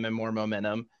momentum and more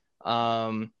momentum.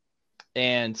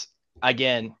 And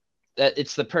again,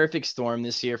 it's the perfect storm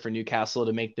this year for Newcastle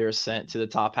to make their ascent to the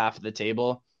top half of the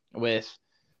table with,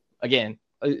 again,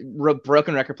 a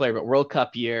broken record player, but World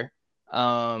Cup year.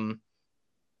 All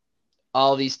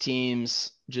these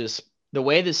teams, just the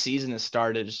way the season has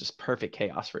started is just perfect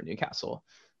chaos for Newcastle.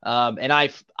 And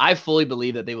I fully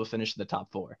believe that they will finish in the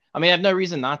top 4. I mean, I have no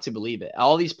reason not to believe it.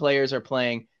 All these players are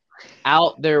playing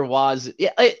out their wazoo.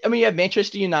 Yeah, I mean, you have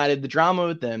Manchester United, the drama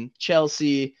with them,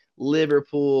 Chelsea,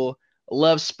 Liverpool,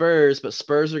 love Spurs, but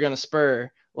Spurs are going to spur.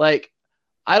 Like,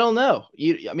 I don't know.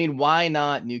 I mean, why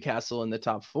not Newcastle in the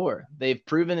top 4? They've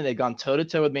proven that they've gone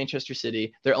toe-to-toe with Manchester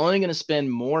City. They're only going to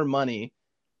spend more money.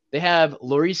 They have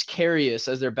Lloris Karius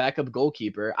as their backup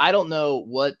goalkeeper. I don't know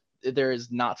what there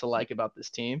is not to like about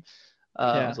this team.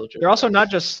 Yeah. They're also not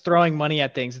just throwing money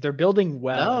at things. They're building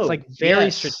well. It's like very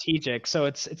strategic. So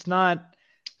it's not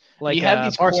like you have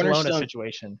these Barcelona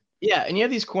situation. Yeah, and you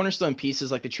have these cornerstone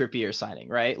pieces like the Trippier signing,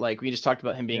 right? Like we just talked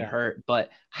about him being hurt, but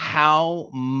how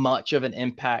much of an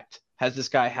impact has this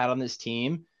guy had on this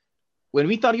team? When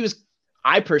we thought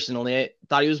I personally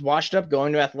thought he was washed up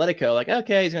going to Atletico. Like,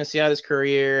 okay, he's going to see out his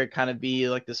career, kind of be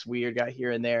like this weird guy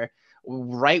here and there.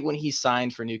 Right when he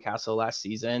signed for Newcastle last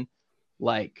season,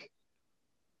 like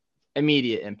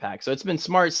immediate impact. So it's been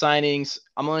smart signings.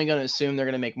 I'm only going to assume they're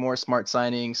going to make more smart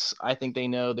signings. I think they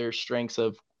know their strengths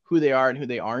of who they are and who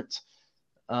they aren't.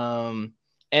 And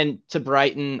to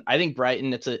Brighton, I think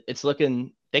Brighton, it's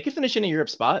looking, they could finish in a Europe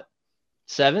spot,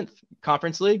 7th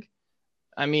Conference League.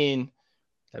 I mean,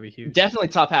 that'd be huge. Definitely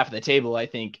top half of the table, I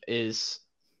think is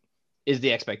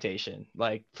the expectation,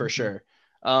 like for sure.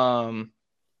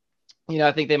 You know,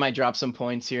 I think they might drop some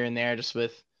points here and there just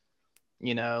with,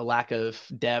 you know, lack of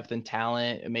depth and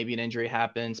talent. Maybe an injury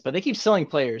happens, but they keep selling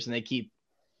players and they keep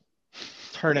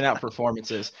turning out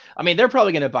performances. I mean, they're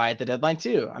probably going to buy at the deadline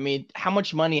too. I mean, how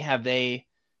much money have they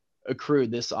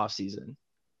accrued this offseason?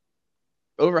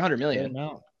 Over 100 million.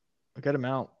 A good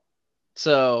amount.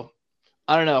 So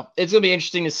I don't know. It's going to be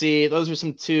interesting to see. Those are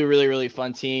some two really, really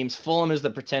fun teams. Fulham is the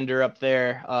pretender up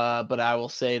there, but I will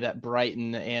say that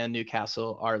Brighton and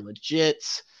Newcastle are legit.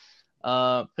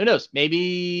 Who knows?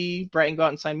 Maybe Brighton go out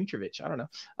and sign Mitrovic. I don't know.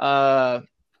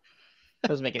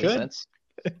 Doesn't make any sense.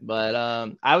 But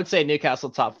I would say Newcastle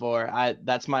top 4.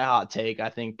 That's my hot take. I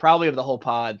think probably of the whole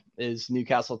pod is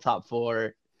Newcastle top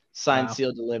 4, signed,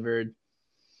 sealed, delivered.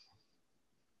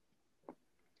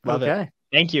 Love okay. it.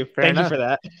 Thank you. Fair Thank enough. you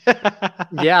for that.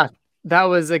 Yeah, that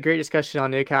was a great discussion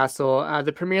on Newcastle.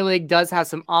 The Premier League does have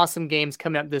some awesome games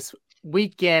coming up this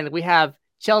weekend. We have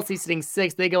Chelsea sitting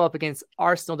 6th. They go up against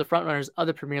Arsenal, the frontrunners of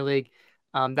the Premier League.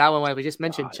 That one, like we just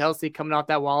mentioned, Chelsea coming off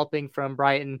that walloping from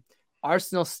Brighton.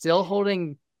 Arsenal still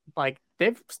holding, like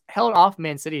they've held off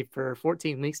Man City for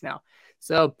 14 weeks now.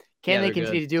 So can they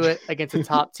continue to do it against a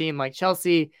top team like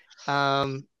Chelsea?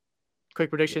 Quick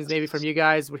predictions maybe from you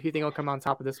guys. What do you think will come on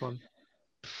top of this one?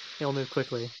 It'll move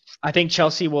quickly. I think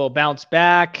Chelsea will bounce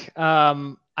back.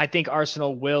 I think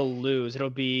Arsenal will lose.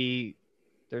 It'll be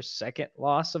their second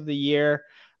loss of the year.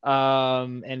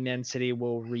 And Man City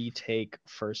will retake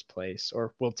first place,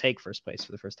 or will take first place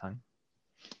for the first time.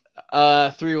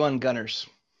 3-1 Gunners.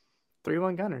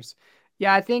 3-1 Gunners.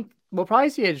 Yeah, I think we'll probably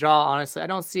see a draw, honestly. I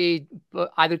don't see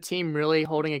either team really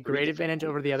holding a great advantage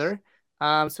over the other.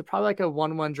 So probably like a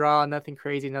 1-1 draw, nothing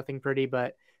crazy, nothing pretty,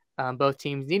 but both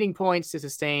teams needing points to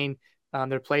sustain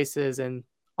their places. And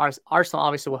Arsenal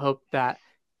obviously will hope that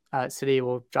City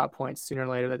will drop points sooner or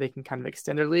later, that they can kind of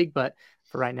extend their league. But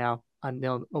for right now, a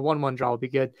 1-1 draw will be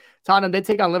good. Tottenham, they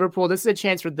take on Liverpool. This is a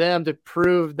chance for them to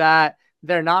prove that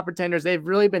they're not pretenders. They've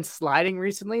really been sliding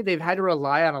recently. They've had to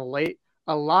rely on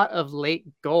a lot of late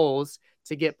goals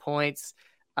to get points.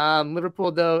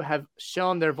 Liverpool, though, have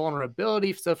shown their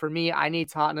vulnerability. So for me, I need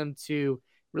Tottenham to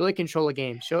really control a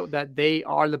game, show that they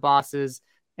are the bosses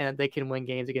and that they can win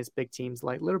games against big teams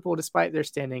like Liverpool, despite their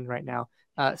standing right now.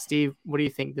 Steve, what do you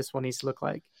think this one needs to look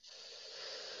like?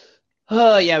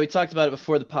 Yeah, we talked about it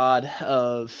before the pod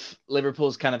of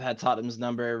Liverpool's kind of had Tottenham's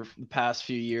number the past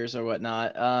few years or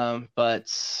whatnot. But,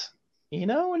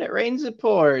 when it rains, it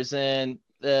pours. And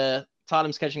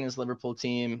Tottenham's catching this Liverpool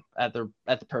team at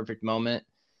the perfect moment.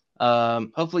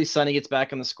 Hopefully Sonny gets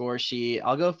back on the score sheet.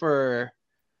 I'll go for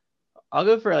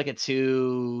like a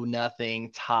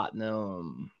 2-0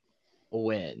 Tottenham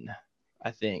win,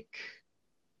 I think.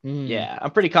 Yeah,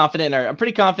 I'm pretty confident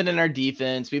in our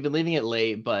defense. We've been leaving it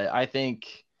late, but I think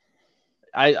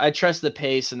I trust the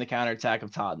pace and the counterattack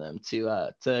of Tottenham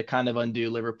to kind of undo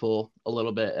Liverpool a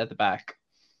little bit at the back.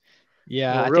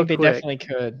 Yeah, well, I think they definitely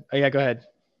could. Oh, yeah, go ahead.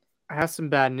 I have some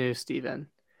bad news, Steven.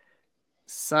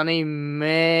 Sonny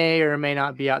may or may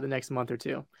not be out the next month or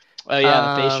two. Oh,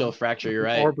 yeah, the facial fracture, you're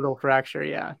right. Orbital fracture,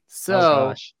 yeah.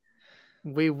 So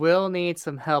we will need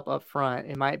some help up front.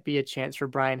 It might be a chance for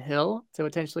Bryan Gil to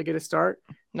potentially get a start.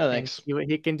 No, thanks. See what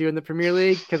he can do in the Premier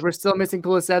League, because we're still missing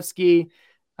Kulusevski.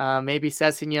 Maybe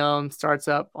Sessegnon starts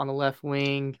up on the left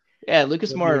wing. Yeah,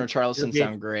 Lucas Moura and Richarlison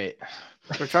sound great.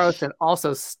 Richarlison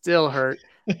also still hurt.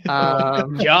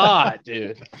 God,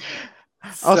 dude.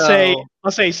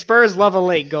 I'll say Spurs love a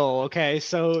late goal. Okay,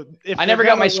 so if I never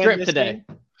got my script today.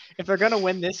 If they're gonna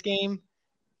win this game,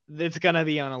 it's gonna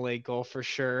be on a late goal for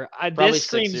sure. Probably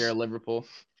 6-0 Liverpool.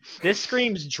 This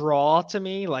screams draw to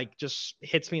me. Like, just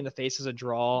hits me in the face as a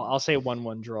draw. I'll say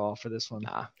 1-1 draw for this one.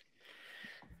 Nah.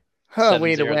 We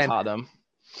need to win. Tottenham.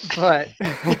 But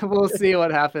we'll see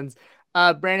what happens.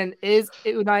 Brandon, is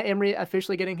Unai Emery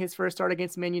officially getting his first start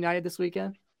against Man United this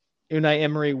weekend? Unai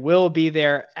Emery will be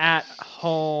there at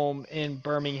home in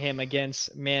Birmingham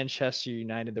against Manchester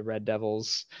United, the Red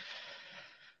Devils.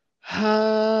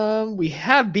 We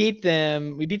have beat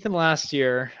them. We beat them last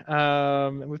year.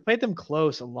 And we've played them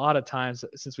close a lot of times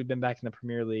since we've been back in the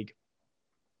Premier League.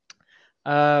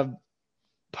 But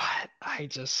I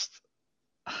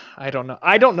don't know.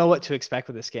 I don't know what to expect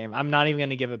with this game. I'm not even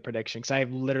going to give a prediction because I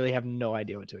literally have no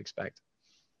idea what to expect.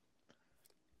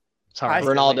 Sorry,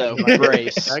 Ronaldo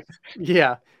brace.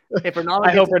 Yeah. If Ronaldo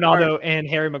I hope Ronaldo and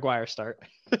Harry Maguire start.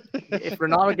 If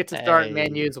Ronaldo gets to start,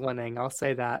 Man U's winning. I'll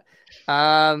say that.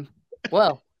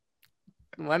 Well,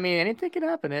 I mean, anything can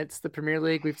happen. It's the Premier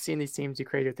League. We've seen these teams do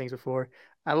crazier things before.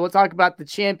 We'll talk about the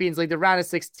Champions League. The round of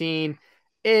 16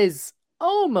 is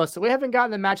almost. We haven't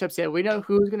gotten the matchups yet. We know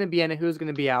who's going to be in and who's going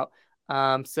to be out.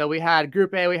 So we had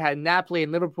Group A. We had Napoli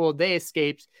and Liverpool. They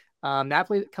escaped.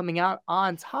 Napoli coming out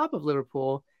on top of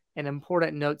Liverpool. An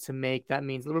important note to make. That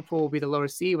means Liverpool will be the lower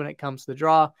seed when it comes to the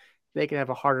draw. They can have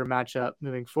a harder matchup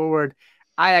moving forward.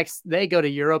 Ajax, they go to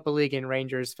Europa League, and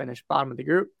Rangers finish bottom of the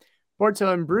group.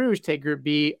 Porto and Bruges take Group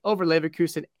B over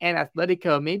Leverkusen and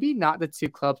Atletico. Maybe not the two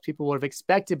clubs people would have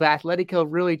expected, but Atletico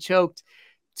really choked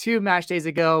 2 match days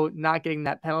ago, not getting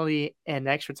that penalty and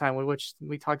extra time, which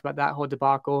we talked about that whole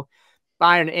debacle.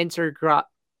 Bayern Inter,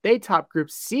 they top Group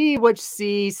C, which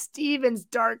sees Steven's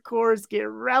dark horse get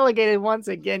relegated once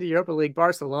again to Europa League.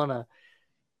 Barcelona,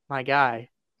 my guy.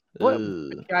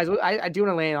 Guys, I do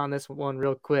want to land on this one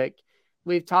real quick.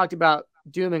 We've talked about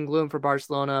doom and gloom for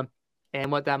Barcelona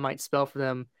and what that might spell for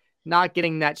them, not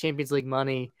getting that Champions League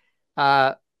money.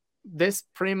 This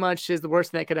pretty much is the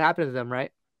worst thing that could happen to them,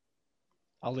 right?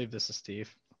 I'll leave this to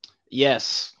Steve.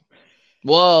 Yes.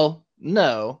 Well,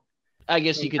 no. I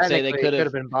guess you could say they could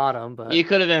have been bottom, but you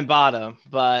could have been bottom,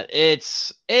 but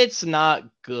it's not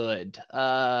good.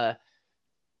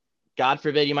 God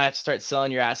forbid you might have to start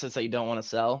selling your assets that you don't want to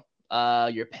sell.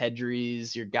 Your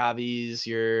Pedris, your Gavis,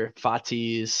 your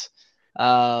Fatis,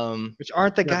 which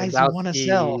aren't the guys you want to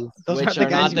sell. Those are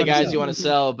not the guys you want to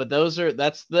sell, but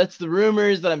that's the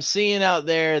rumors that I'm seeing out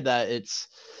there that it's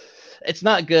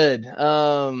not good.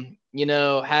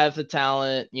 Have the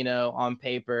talent, on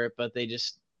paper, but they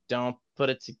just don't put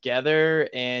it together.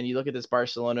 And you look at this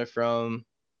Barcelona from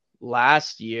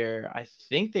last year, I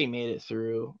think they made it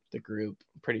through the group,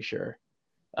 I'm pretty sure.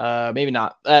 Maybe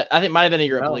not. I think it might have been a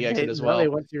Europa League exit as well. They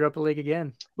went to Europa League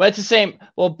again. But it's the same.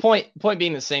 Well, point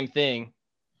being the same thing.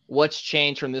 What's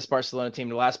changed from this Barcelona team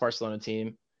to the last Barcelona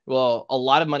team? Well, a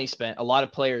lot of money spent, a lot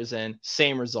of players in,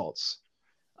 same results.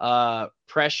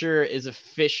 Pressure is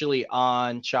officially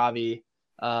on Xavi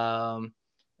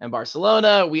and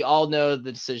Barcelona. We all know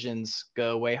the decisions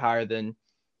go way higher than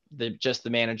just the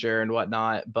manager and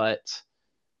whatnot, but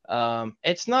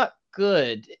it's not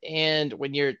good. And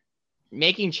when you're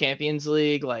making Champions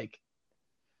League, like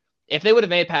if they would have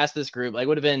made it past this group, like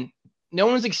would have been, no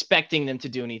one was expecting them to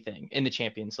do anything in the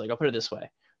Champions League. I'll put it this way.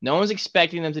 No one was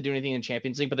expecting them to do anything in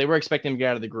Champions League, but they were expecting them to get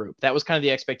out of the group. That was kind of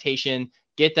the expectation,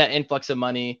 get that influx of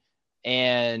money.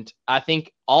 And I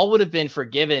think all would have been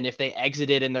forgiven if they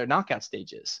exited in their knockout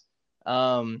stages.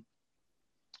 But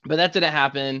that didn't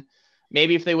happen.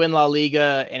 Maybe if they win La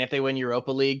Liga and if they win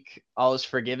Europa League, all is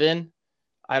forgiven.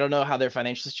 I don't know how their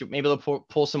financial situation, maybe they'll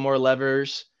pull some more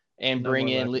levers and bring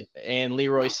in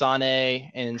Leroy Sané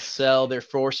and sell their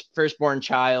firstborn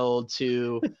child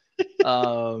to,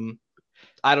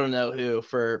 I don't know who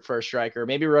for a striker.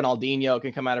 Maybe Ronaldinho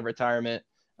can come out of retirement.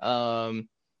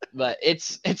 But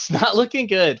it's not looking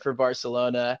good for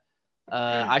Barcelona.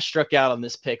 I struck out on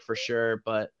this pick for sure.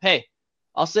 But hey,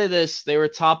 I'll say this. They were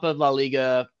top of La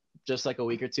Liga just like a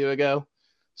week or two ago.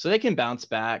 So they can bounce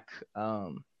back.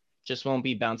 Just won't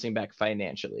be bouncing back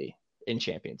financially in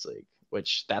Champions League,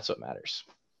 which that's what matters.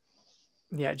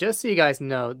 Yeah, just so you guys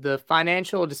know, the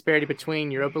financial disparity between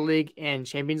Europa League and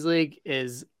Champions League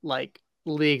is like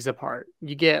leagues apart.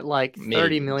 You get like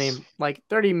 30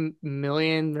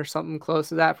 million or something close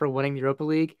to that for winning the Europa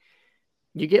League.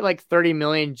 You get like 30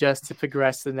 million just to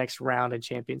progress to the next round in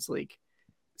Champions League.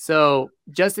 So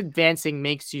just advancing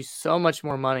makes you so much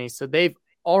more money. So they've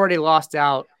already lost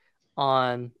out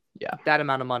on that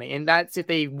amount of money. And that's if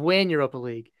they win Europa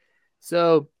League.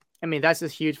 So, I mean, that's a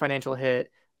huge financial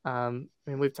hit.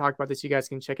 We've talked about this. You guys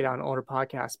can check it out on older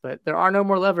podcasts, but there are no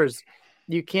more levers.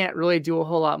 You can't really do a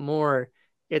whole lot more.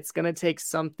 It's going to take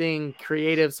something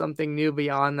creative, something new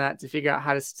beyond that to figure out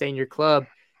how to sustain your club.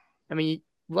 I mean,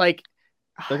 like,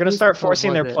 they're going to start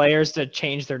forcing their players to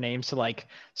change their names to like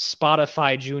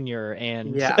Spotify Junior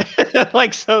and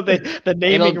like, so the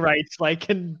naming rights like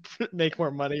can make more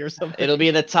money or something. It'll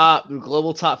be the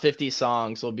global top 50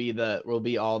 songs will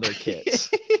be all their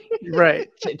kits. Right.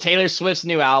 Taylor Swift's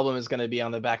new album is going to be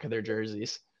on the back of their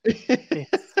jerseys.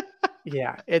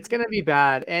 Yeah, it's going to be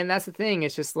bad. And that's the thing.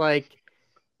 It's just like,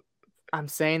 I'm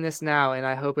saying this now, and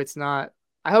I hope it's not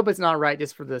right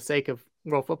just for the sake of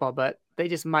world football, but they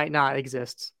just might not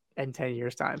exist in 10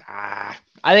 years time. I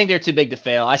think they're too big to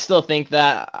fail. I still think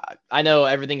that. I know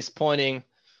everything's pointing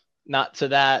not to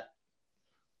that,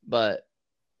 but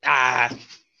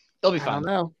they'll be fine. I don't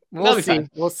know.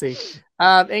 We'll see.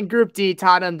 In Group D,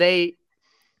 Tottenham, they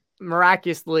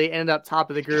miraculously ended up top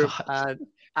of the group.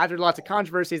 After lots of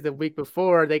controversies the week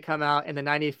before, they come out in the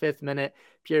 95th minute.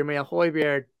 Pierre-Emile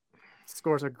Højbjerg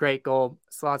scores a great goal,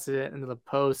 slots it into the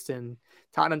post, and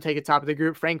Tottenham take it top of the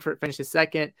group. Frankfurt finishes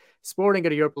second. Sporting go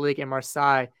to Europa League, and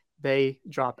Marseille, they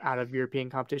drop out of European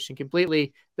competition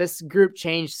completely. This group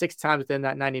changed 6 times within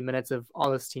that 90 minutes of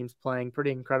all those teams playing.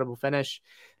 Pretty incredible finish.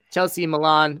 Chelsea and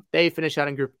Milan, they finish out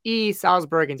in Group E.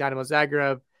 Salzburg and Dynamo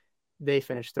Zagreb, they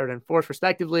finish 3rd and 4th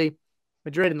respectively.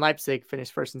 Madrid and Leipzig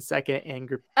finished 1st and 2nd. In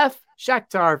Group F,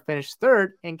 Shakhtar finished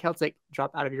 3rd, and Celtic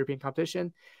drop out of European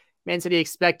competition. Man City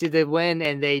expected to win,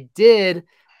 and they did.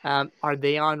 Are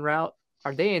they en route?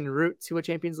 Are they en route to a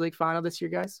Champions League final this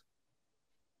year, guys?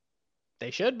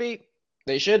 They should be.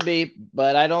 They should be,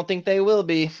 but I don't think they will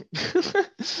be.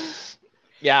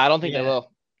 Yeah, I don't think they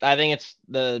will. I think it's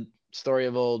the story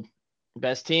of old.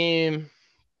 Best team.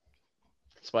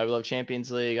 That's why we love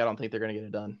Champions League. I don't think they're going to get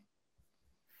it done.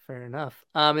 Fair enough.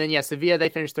 And then, yeah, Sevilla, they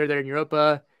finished third there in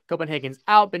Europa. Copenhagen's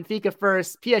out. Benfica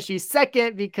first. PSG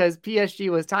second because PSG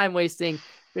was time wasting.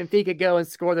 Benfica go and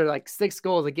score their 6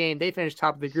 goals a game. They finished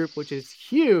top of the group, which is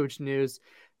huge news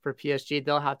for PSG.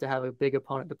 They'll have to have a big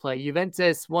opponent to play.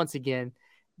 Juventus, once again,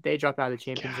 they drop out of the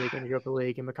Champions League and the Europa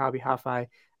League. And Maccabi Haifa,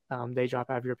 they drop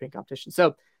out of European competition.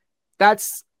 So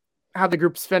that's how the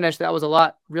groups finished. That was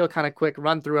a real kind of quick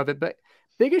run through of it. But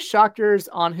biggest shockers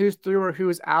on who's through or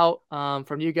who's out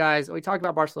from you guys. We talked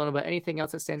about Barcelona, but anything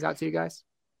else that stands out to you guys?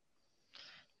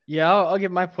 Yeah, I'll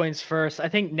give my points first. I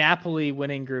think Napoli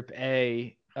winning Group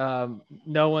A.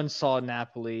 No one saw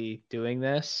Napoli doing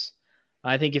this.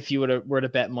 I think if you were to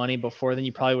bet money before, then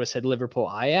you probably would have said Liverpool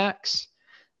Ajax.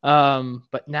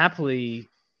 But Napoli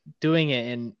doing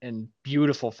it in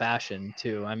beautiful fashion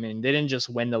too. I mean, they didn't just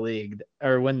win the league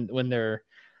or win their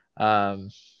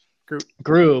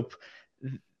group.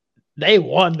 They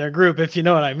won their group, if you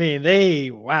know what I mean.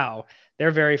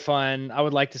 They're very fun. I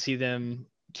would like to see them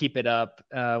keep it up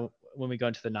when we go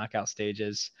into the knockout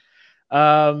stages.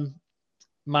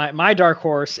 My dark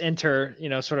horse, Inter,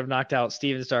 sort of knocked out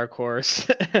Steven's dark horse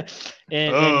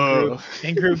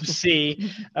in Group C.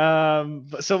 So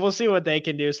we'll see what they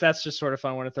can do. So that's just sort of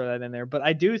fun. I want to throw that in there. But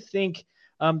I do think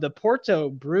the Porto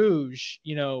Bruges,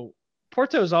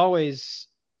 Porto's always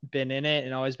been in it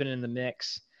and always been in the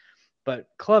mix. But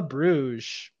Club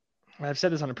Bruges, I've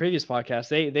said this on a previous podcast,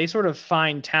 they sort of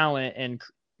find talent and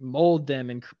mold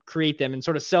them and create them and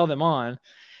sort of sell them on.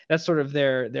 That's sort of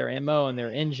their MO and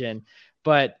their engine.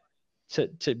 But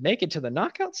to make it to the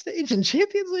knockout stage in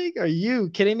Champions League, are you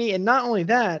kidding me? And not only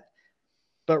that,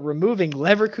 but removing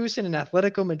Leverkusen and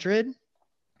Atletico Madrid,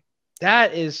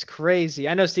 that is crazy.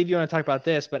 I know, Steve, you want to talk about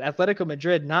this, but Atletico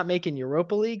Madrid not making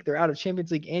Europa League. They're out of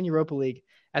Champions League and Europa League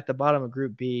at the bottom of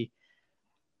Group B.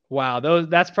 Wow,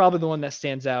 that's probably the one that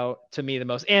stands out to me the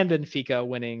most. And Benfica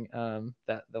winning the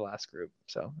last group.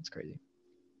 So that's crazy.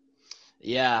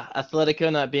 Yeah,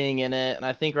 Atletico not being in it, and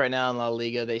I think right now in La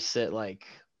Liga they sit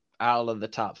out of the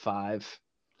top 5.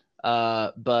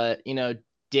 But Diego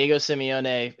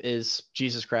Simeone is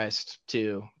Jesus Christ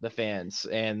to the fans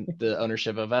and the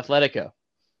ownership of Atletico,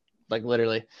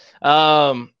 literally.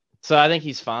 So I think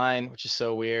he's fine, which is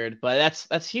so weird, but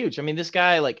that's huge. I mean, this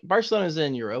guy Barcelona's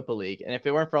in Europa League, and if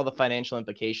it weren't for all the financial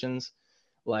implications,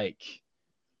 yeah,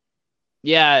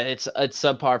 it's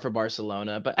subpar for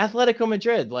Barcelona, but Atletico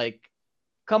Madrid,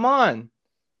 come on.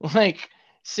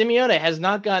 Simeone has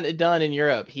not gotten it done in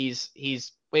Europe. He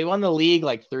won the league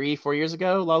 3-4 years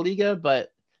ago, La Liga,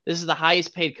 but this is the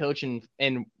highest paid coach in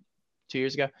 2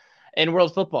 years ago in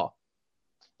world football.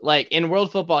 In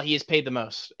world football, he is paid the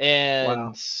most.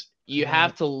 And you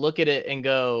have to look at it and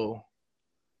go,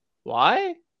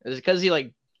 why? Is it because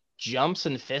he jumps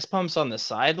and fist pumps on the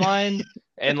sideline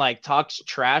and talks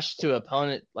trash to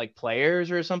opponent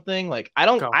players or something? I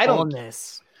don't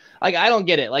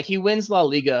get it. He wins La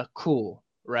Liga, cool,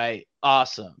 right?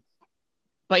 Awesome.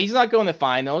 But he's not going to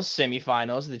finals,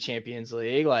 semifinals of the Champions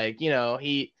League.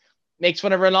 He makes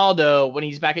fun of Ronaldo when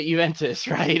he's back at Juventus,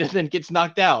 right? And then gets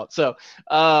knocked out. So,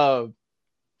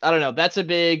 I don't know. That's a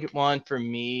big one for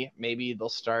me. Maybe they'll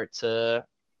start to,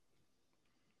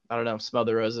 smell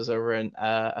the roses over in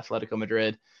Atletico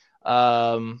Madrid.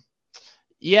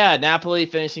 Yeah, Napoli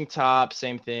finishing top,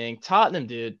 same thing. Tottenham,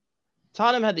 dude.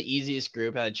 Tottenham had the easiest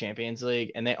group out of Champions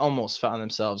League, and they almost found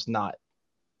themselves not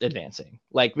advancing.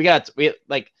 We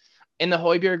in the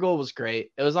Højbjerg goal was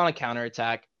great. It was on a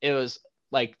counterattack. It was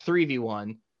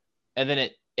 3v1, and then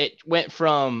it went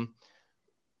from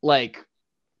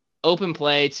open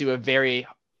play to a very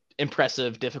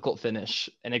impressive, difficult finish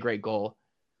and a great goal.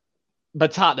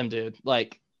 But Tottenham, dude, I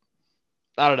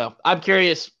don't know. I'm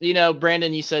curious.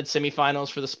 Brandon, you said semifinals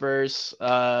for the Spurs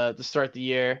to start the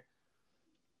year.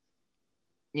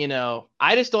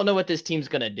 I just don't know what this team's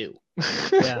going to do.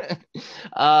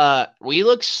 Yeah. We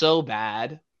look so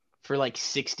bad for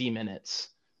 60 minutes.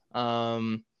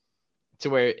 To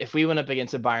where if we went up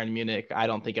against a Bayern Munich, I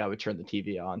don't think I would turn the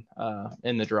TV on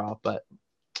in the draw. But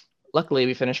luckily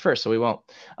we finished first, so we won't.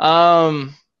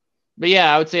 But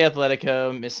yeah, I would say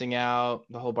Atletico missing out,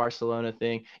 the whole Barcelona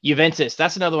thing. Juventus,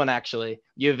 that's another one actually.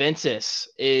 Juventus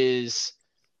is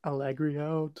Allegri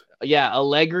out. Yeah,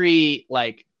 Allegri,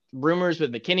 rumors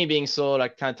with McKennie being sold. I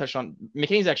kind of touched on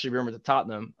McKennie's actually rumored to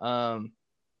Tottenham.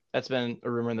 That's been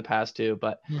a rumor in the past too.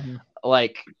 But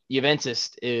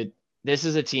Juventus, this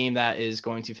is a team that is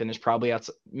going to finish probably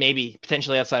outside, maybe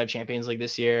potentially outside of Champions League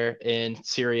this year in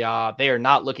Serie A. They are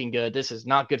not looking good. This is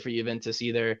not good for Juventus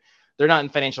either. They're not in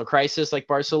financial crisis like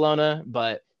Barcelona,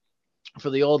 but for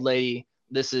the old lady,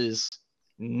 this is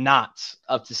not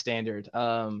up to standard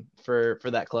for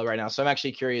that club right now. So I'm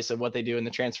actually curious of what they do in the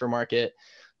transfer market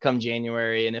come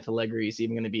January and if Allegri is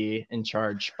even going to be in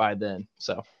charge by then.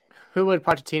 So Who would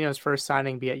Pochettino's first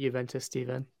signing be at Juventus,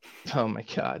 Steven? oh my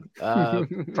God.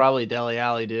 Probably Dele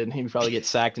Alli, dude. He'd probably get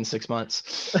sacked in 6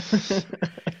 months.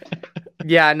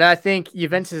 Yeah, no, I think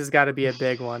Juventus has got to be a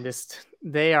big one.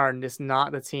 They are just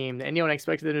not the team that anyone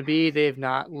expected them to be. They've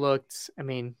not looked. I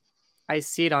mean, I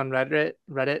see it on Reddit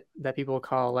that people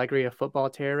call Allegri a football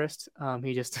terrorist.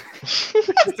 He just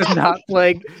does not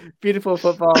play beautiful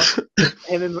football.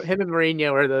 Him and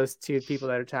Mourinho are those two people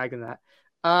that are tagged in that.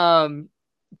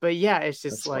 But yeah, it's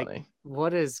just That's funny.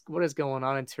 what is going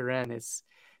on in Turin? It's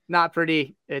not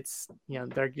pretty. It's,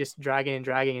 they're just dragging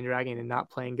and not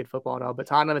playing good football at all. But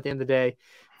Tottenham at the end of the day,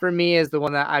 for me, is the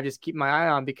one that I just keep my eye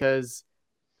on because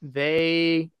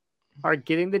they are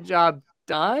getting the job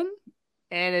done.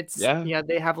 And it's,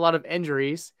 they have a lot of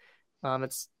injuries.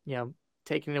 It's,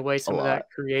 taking away some of that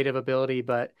creative ability.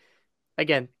 But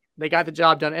again, they got the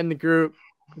job done in the group.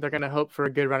 They're going to hope for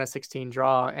a good round of 16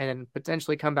 draw and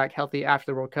potentially come back healthy after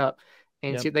the World Cup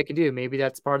and see what they can do. Maybe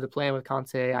that's part of the plan with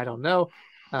Conte. I don't know.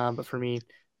 But for me,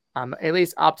 I'm at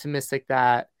least optimistic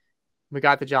that we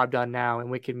got the job done now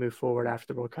and we can move forward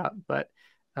after the World Cup. But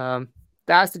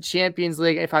that's the Champions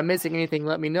League. If I'm missing anything,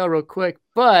 let me know real quick.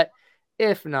 But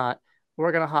if not,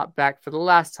 we're going to hop back for the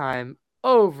last time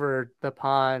over the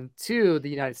pond to the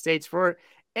United States for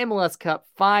MLS Cup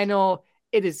final.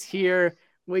 It is here.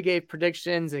 We gave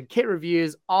predictions and kit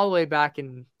reviews all the way back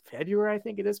in February, I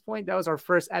think, at this point. That was our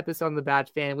first episode on the Bad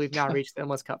Fan. We've now reached the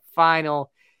MLS Cup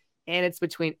final, and it's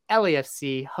between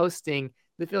LAFC hosting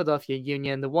the Philadelphia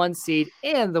Union, the 1 seed,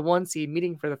 and the 1 seed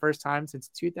meeting for the first time since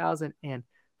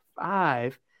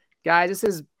 2005. Guys, this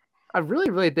is a really,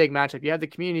 really big matchup. You have the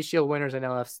Community Shield winners in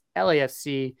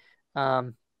LAFC,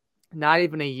 not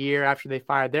even a year after they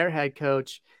fired their head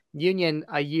coach. Union,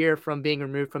 a year from being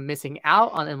removed from missing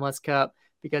out on MLS Cup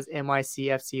because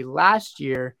NYCFC last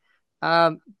year.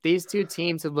 These two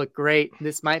teams have looked great.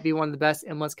 This might be one of the best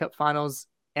MLS Cup finals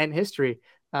in history.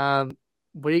 What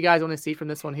do you guys want to see from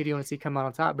this one? Who do you want to see come out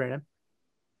on top, Brandon?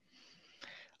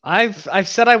 I've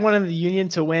said I wanted the Union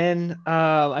to win.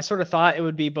 I sort of thought it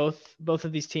would be both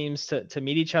of these teams to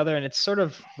meet each other, and it's sort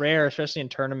of rare, especially in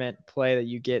tournament play, that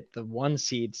you get the 1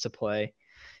 seeds to play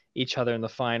each other in the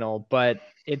final. But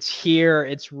it's here,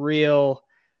 it's real.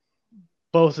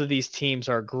 Both of these teams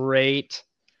are great.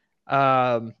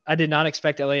 I did not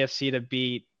expect LAFC to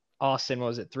beat Austin. What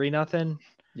was it, 3-0?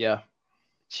 Yeah.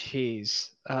 Jeez.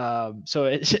 So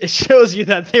it shows you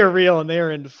that they're real and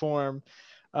they're in form.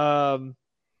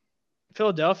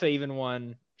 Philadelphia even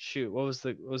won. Shoot, what was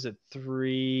it?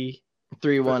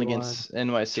 3-1 against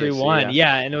NYC. 3-1.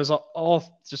 Yeah, and it was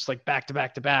all just like back to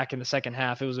back to back in the second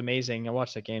half. It was amazing. I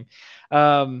watched that game.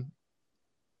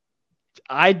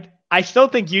 I still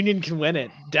think Union can win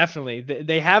it. Definitely,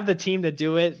 they have the team to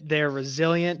do it. They're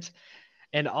resilient,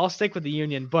 and I'll stick with the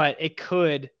Union. But it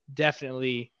could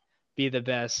definitely be the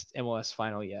best MLS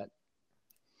final yet.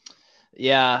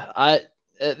 Yeah,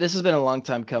 this has been a long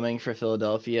time coming for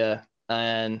Philadelphia,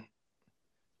 and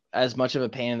as much of a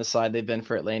pain in the side they've been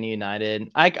for Atlanta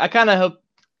United, I kind of hope.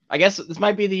 I guess this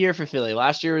might be the year for Philly.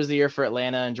 Last year was the year for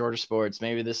Atlanta and Georgia sports.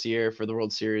 Maybe this year for the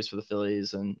World Series for the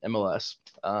Phillies and MLS.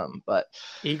 But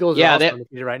Eagles are also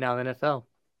undefeated right now in the NFL.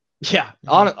 Yeah,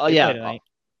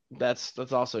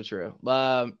 that's also true.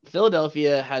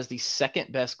 Philadelphia has the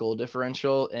second best goal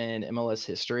differential in MLS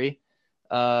history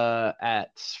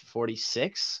at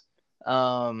 46.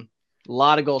 A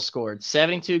lot of goals scored.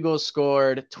 72 goals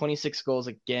scored, 26 goals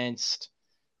against.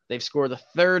 They've scored the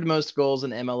third most goals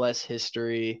in MLS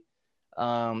history.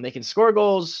 They can score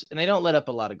goals, and they don't let up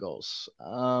a lot of goals.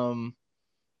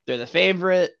 They're the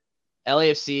favorite.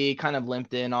 LAFC kind of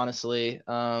limped in, honestly,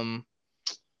 a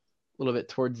little bit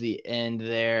towards the end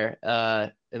there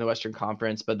in the Western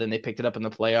Conference, but then they picked it up in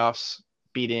the playoffs,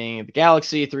 beating the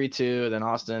Galaxy 3-2, then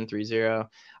Austin 3-0.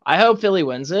 I hope Philly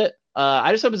wins it.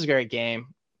 I just hope it's a great game.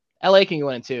 LA can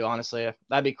win it too, honestly.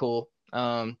 That'd be cool.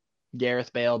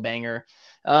 Gareth Bale banger.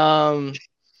 He's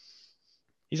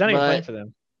not even playing for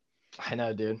them. I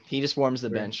know, dude. He just warms the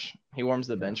bench. He warms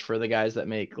the bench for the guys that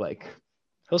make like.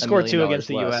 He'll score 2 against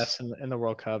the U.S. in the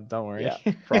World Cup. Don't worry. Yeah,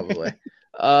 probably.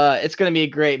 It's gonna be a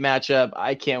great matchup.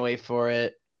 I can't wait for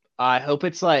it. I hope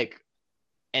it's like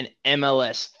an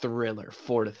MLS thriller,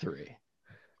 4-3.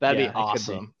 That'd Yeah, be it could be.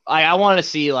 awesome. I want to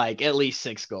see like at least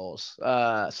 6 goals.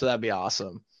 So that'd be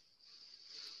awesome.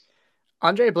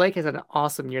 Andre Blake has had an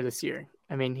awesome year this year.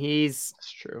 I mean, he's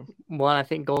That's true. one, I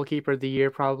think, goalkeeper of the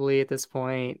year probably at this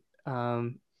point.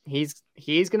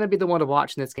 He's going to be the one to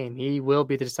watch in this game. He will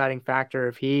be the deciding factor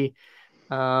if he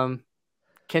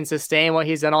can sustain what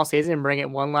he's done all season and bring it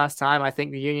one last time. I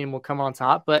think the Union will come on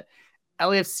top, but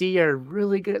LAFC are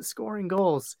really good at scoring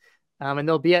goals. And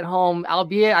they'll be at home,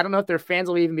 albeit I don't know if their fans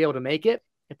will even be able to make it,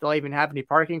 if they'll even have any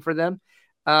parking for them,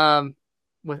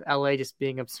 with LA just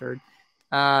being absurd.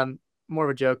 More of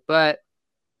a joke, but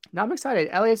no, I'm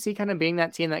excited. LAFC kind of being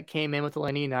that team that came in with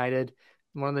Atlanta United,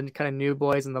 one of the kind of new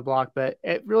boys in the block, but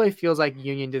it really feels like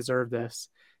Union deserved this.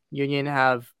 Union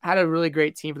have had a really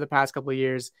great team for the past couple of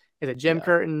years. Is it Jim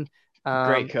Curtin?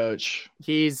 Great coach.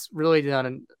 He's really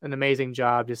done an amazing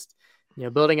job just,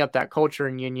 building up that culture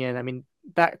in Union. I mean,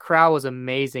 that crowd was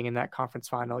amazing in that conference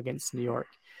final against New York.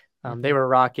 They were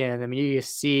rocking. I mean, you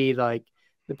see like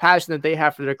the passion that they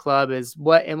have for their club is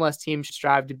what MLS teams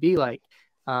strive to be like.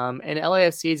 And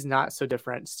LAFC is not so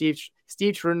different. Steve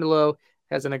Cherundolo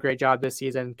has done a great job this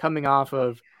season, coming off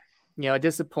of, a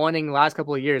disappointing last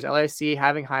couple of years. LAFC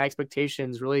having high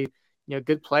expectations, really,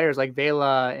 good players like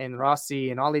Vela and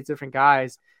Rossi and all these different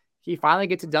guys. He finally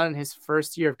gets it done in his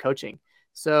first year of coaching.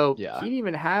 So he didn't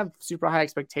even have super high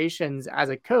expectations as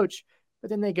a coach, but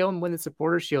then they go and win the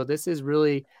Supporters Shield. This is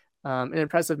really an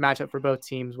impressive matchup for both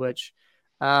teams, which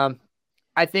I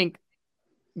think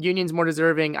Union's more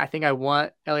deserving. I think I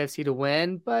want LAFC to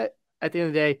win, but at the end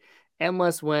of the day,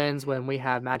 MLS wins when we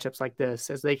have matchups like this,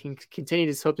 as they can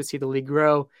continue to hope to see the league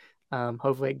grow.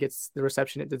 Hopefully it gets the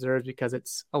reception it deserves because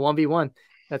it's a 1v1.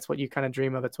 That's what you kind of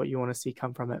dream of. That's what you want to see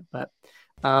come from it. But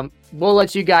we'll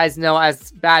let you guys know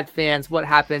as bad fans what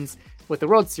happens with the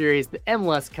World Series, the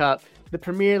MLS Cup, the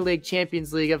Premier League,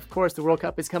 Champions League. Of course, the World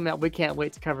Cup is coming out. We can't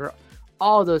wait to cover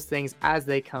all those things as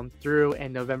they come through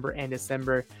in November and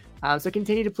December. So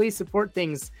continue to please support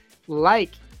things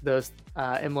like those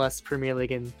MLS Premier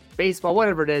League and baseball,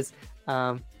 whatever it is.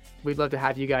 We'd love to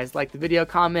have you guys like the video,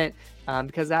 comment,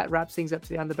 because that wraps things up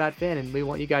today on The Bad Fan, and we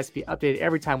want you guys to be updated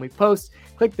every time we post.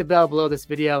 Click the bell below this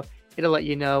video. It'll let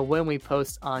you know when we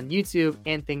post on YouTube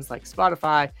and things like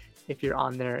Spotify if you're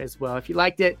on there as well. If you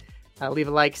liked it, leave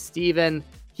a like. Steven,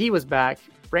 he was back.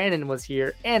 Brandon was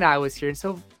here, and I was here. And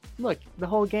so, look, the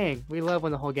whole gang. We love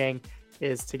when the whole gang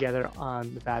is together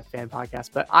on the Bad Fan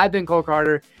Podcast. But I've been Cole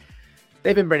Carter.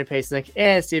 They've been Brandon Pasnick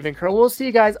and Stephen Curl. We'll see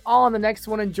you guys all on the next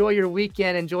one. Enjoy your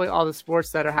weekend. Enjoy all the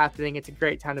sports that are happening. It's a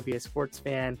great time to be a sports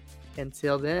fan.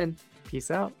 Until then,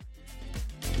 peace out.